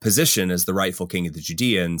position as the rightful king of the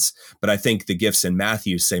Judeans. But I think the gifts in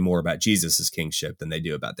Matthew say more about Jesus's kingship than they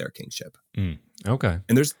do about their kingship. Okay.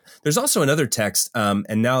 And there's also another text,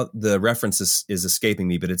 and now the reference is escaping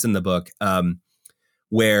me, but it's in the book,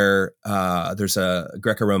 where there's a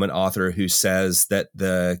Greco-Roman author who says that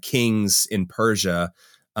the kings in Persia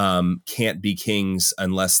can't be kings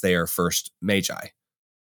unless they are first magi.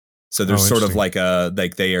 So there's sort of like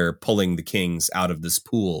they are pulling the kings out of this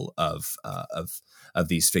pool of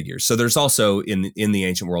these figures. So there's also in the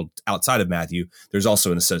ancient world outside of Matthew, there's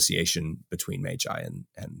also an association between magi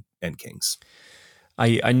and kings.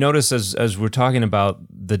 I notice as we're talking about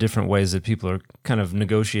the different ways that people are kind of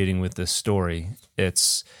negotiating with this story,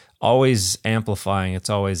 it's always amplifying, it's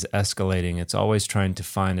always escalating, it's always trying to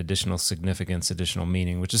find additional significance, additional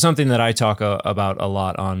meaning, which is something that I talk about a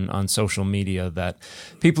lot on social media, that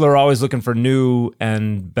people are always looking for new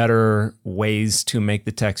and better ways to make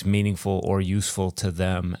the text meaningful or useful to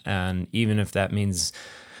them. And even if that means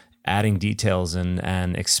adding details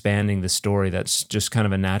and expanding the story, that's just kind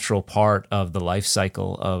of a natural part of the life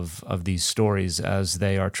cycle of these stories. As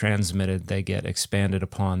they are transmitted, they get expanded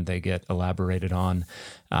upon, they get elaborated on,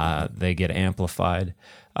 they get amplified.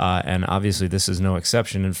 And obviously this is no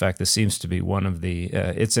exception. In fact, this seems to be one of the,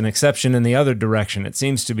 it's an exception in the other direction. It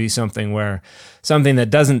seems to be something that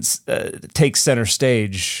doesn't take center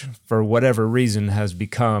stage for whatever reason has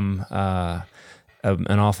become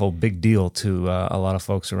an awful big deal to a lot of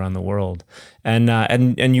folks around the world.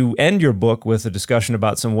 And you end your book with a discussion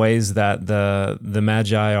about some ways that the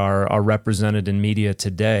Magi are represented in media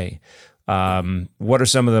today. What are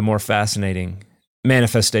some of the more fascinating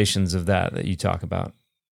manifestations of that you talk about?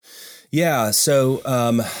 Yeah. So,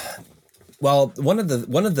 well, one of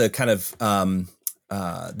the kind of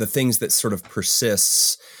the things that sort of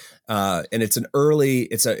persists, and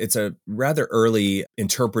it's a rather early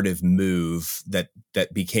interpretive move that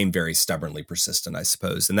became very stubbornly persistent, I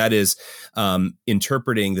suppose. And that is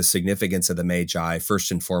interpreting the significance of the Magi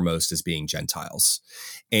first and foremost as being Gentiles.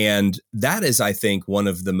 And that is, I think, one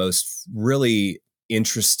of the most really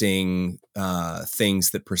interesting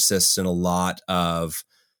things that persists in a lot of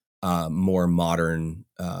more modern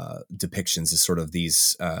depictions, is sort of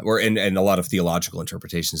these, and a lot of theological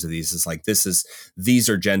interpretations of these is like, these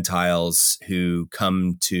are Gentiles who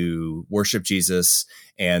come to worship Jesus,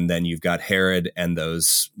 and then you've got Herod and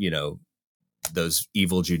those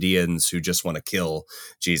evil Judeans who just want to kill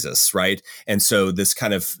Jesus, right? And so this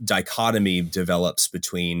kind of dichotomy develops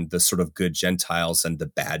between the sort of good Gentiles and the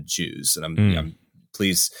bad Jews. And I'm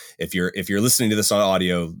please, if you're listening to this on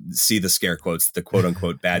audio, see the scare quotes, the quote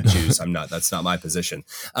unquote bad Jews. That's not my position.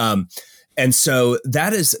 And so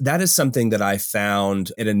that is something that I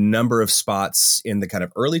found in a number of spots in the kind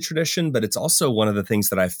of early tradition, but it's also one of the things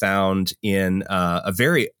that I found in a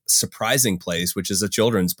very surprising place, which is a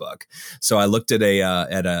children's book. So I looked at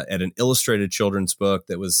an illustrated children's book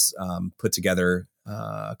that was put together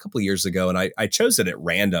a couple of years ago, and I chose it at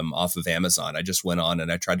random off of Amazon. I just went on and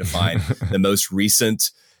I tried to find the most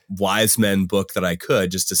recent wise men book that I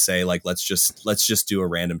could, just to say, like, let's just do a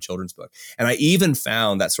random children's book. And I even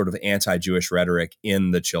found that sort of anti-Jewish rhetoric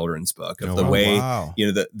in the children's book of the way,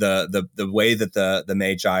 the way that the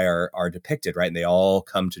Magi are depicted, right? And they all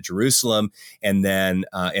come to Jerusalem, and then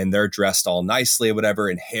and they're dressed all nicely or whatever.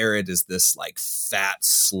 And Herod is this like fat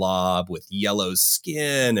slob with yellow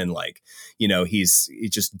skin, and like, he's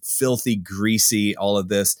just filthy, greasy, all of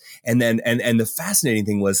this. And then and the fascinating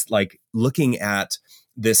thing was like looking at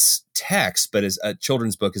this text, but as a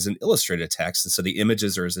children's book is an illustrated text. And so the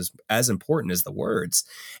images are as important as the words.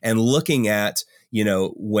 And looking at,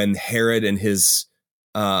 when Herod and his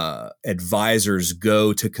advisors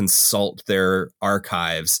go to consult their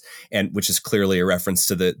archives, and which is clearly a reference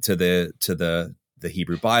to the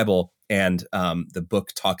Hebrew Bible. And the book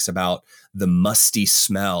talks about the musty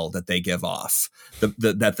smell that they give off, that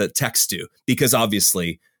the texts do, because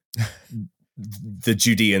obviously the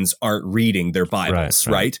Judeans aren't reading their Bibles,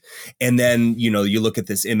 right? And then, you look at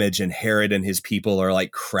this image and Herod and his people are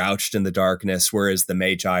like crouched in the darkness, whereas the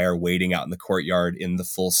Magi are waiting out in the courtyard in the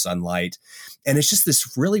full sunlight. And it's just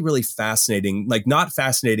this really, really fascinating, like not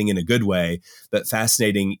fascinating in a good way, but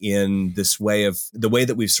fascinating in this way of the way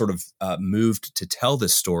that we've sort of moved to tell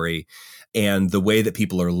this story. And the way that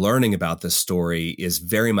people are learning about this story is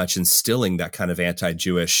very much instilling that kind of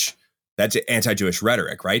anti-Jewish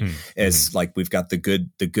rhetoric, right? As like we've got the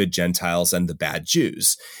good Gentiles and the bad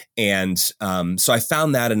Jews. And so I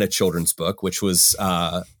found that in a children's book, which was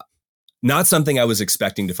not something I was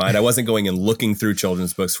expecting to find. I wasn't going and looking through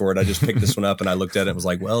children's books for it. I just picked this one up and I looked at it and was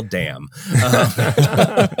like, well, damn.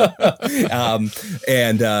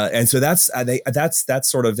 And so that's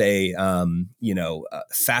sort of a,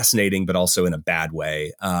 fascinating, but also in a bad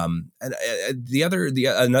way. And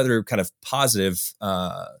another kind of positive,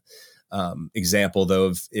 example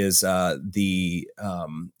though is one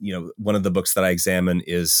of the books that I examine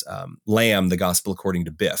is Lamb, the Gospel According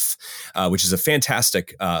to Biff, which is a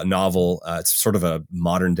fantastic novel. It's sort of a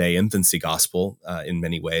modern day infancy gospel in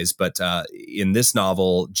many ways, but in this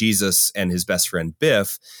novel, Jesus and his best friend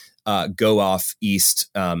Biff go off east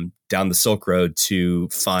down the Silk Road to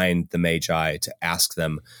find the Magi, to ask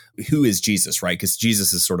them, who is Jesus, right? Because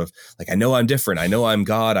Jesus is sort of like, I know I'm different. I know I'm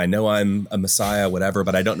God. I know I'm a Messiah, whatever,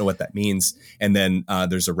 but I don't know what that means. And then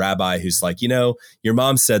there's a rabbi who's like, your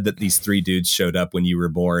mom said that these three dudes showed up when you were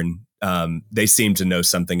born. They seem to know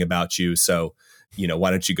something about you. So, why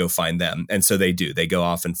don't you go find them? And so they do. They go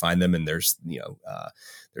off and find them. And there's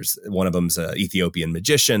one of them's an Ethiopian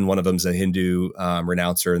magician, one of them's a Hindu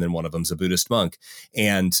renouncer, and then one of them's a Buddhist monk.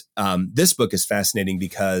 And this book is fascinating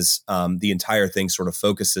because the entire thing sort of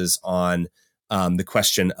focuses on the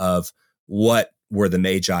question of what were the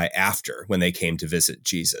Magi after when they came to visit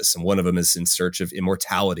Jesus. And one of them is in search of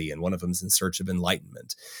immortality and one of them is in search of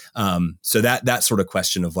enlightenment. So that sort of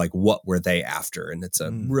question of like, what were they after? And it's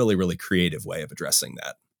a really, really creative way of addressing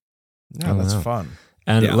that. Yeah, that's fun.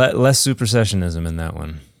 And less supersessionism in that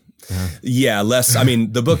one. Yeah, less. I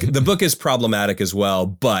mean, the book is problematic as well,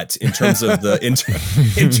 but in terms of the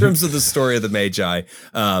in terms of the story of the Magi,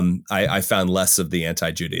 I found less of the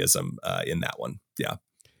anti-Judaism in that one. Yeah,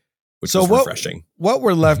 which was refreshing. What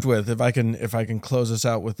we're left with, if I can close this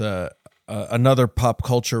out with another pop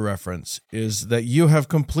culture reference, is that you have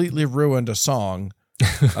completely ruined a song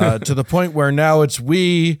to the point where now it's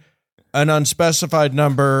an unspecified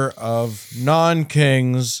number of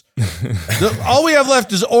non-kings. All we have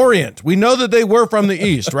left is Orient. We know that they were from the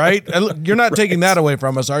East, right? You're not taking that away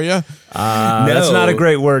from us, are you? No. That's not a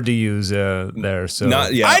great word to use there. So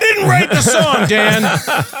not yet. I didn't write the song, Dan.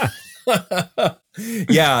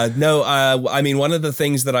 Yeah, no. I mean, one of the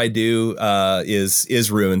things that I do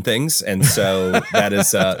is ruin things, and so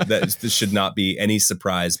that should not be any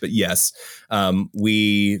surprise. But yes,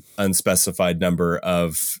 we unspecified number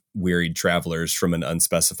of wearied travelers from an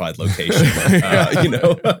unspecified location.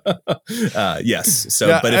 Yes. So,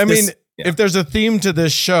 yeah, but if there's a theme to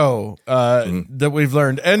this show that we've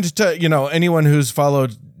learned, and to anyone who's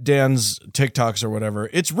followed Dan's TikToks or whatever,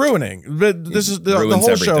 it's ruining. But this is the whole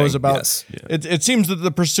everything. Show is about. Yes. It seems that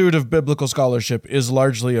the pursuit of biblical scholarship is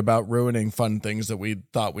largely about ruining fun things that we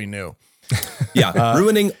thought we knew. Yeah,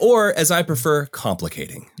 ruining, or as I prefer,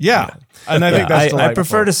 complicating. Yeah, and I think that's delightful. I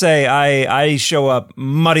prefer to say I show up,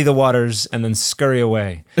 muddy the waters, and then scurry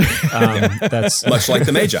away. That's much like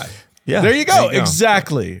the Magi. Yeah, there you go.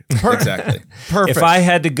 Exactly. Exactly. Perfect. If I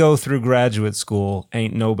had to go through graduate school,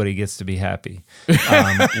 ain't nobody gets to be happy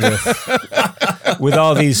with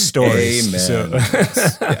all these stories. Amen. So.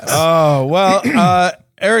 Yes. Oh, well,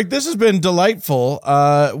 Eric, this has been delightful.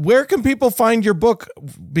 Where can people find your book?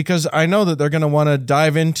 Because I know that they're going to want to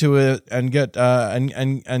dive into it and get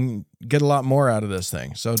and get a lot more out of this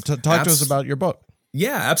thing. So talk to us about your book.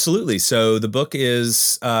 Yeah, absolutely. So the book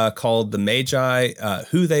is called The Magi,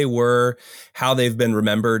 Who They Were, How They've Been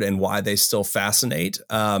Remembered, and Why They Still Fascinate.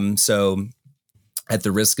 So at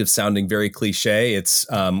the risk of sounding very cliche, it's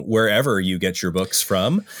wherever you get your books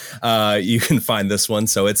from, you can find this one.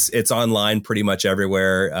 So it's online pretty much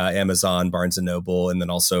everywhere, Amazon, Barnes & Noble, and then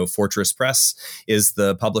also Fortress Press is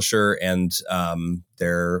the publisher, and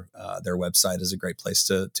their website is a great place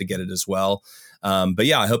to get it as well. But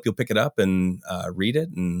yeah, I hope you'll pick it up and read it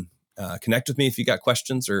and connect with me if you got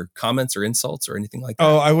questions or comments or insults or anything like that.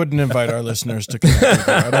 Oh, I wouldn't invite our listeners to connect with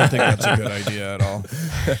you. I don't think that's a good idea at all.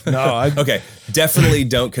 No, okay, definitely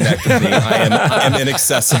don't connect with me. I am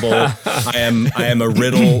inaccessible. I am a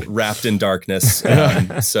riddle wrapped in darkness.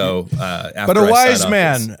 So, but a wise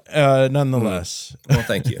man, nonetheless. Well,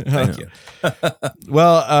 thank you.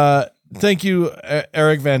 Well, Thank you,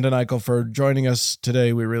 Eric Vanden, Eykel, for joining us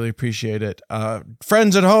today. We really appreciate it.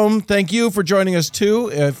 Friends at home, thank you for joining us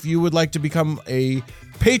too. If you would like to become a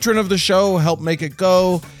patron of the show, help make it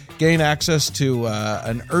go, gain access to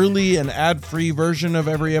an early and ad-free version of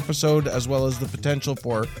every episode, as well as the potential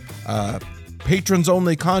for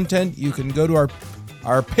patrons-only content, you can go to our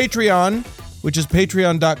Patreon, which is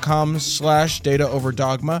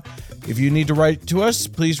patreon.com/dataoverdogma. If you need to write to us,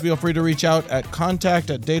 please feel free to reach out at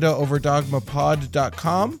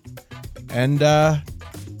contact@dataoverdogmapod.com. And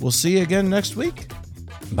we'll see you again next week.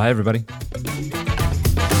 Bye, everybody.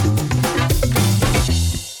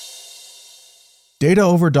 Data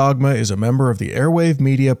Over Dogma is a member of the Airwave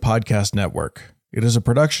Media Podcast Network. It is a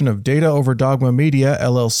production of Data Over Dogma Media,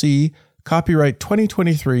 LLC, copyright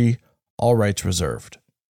 2023, all rights reserved.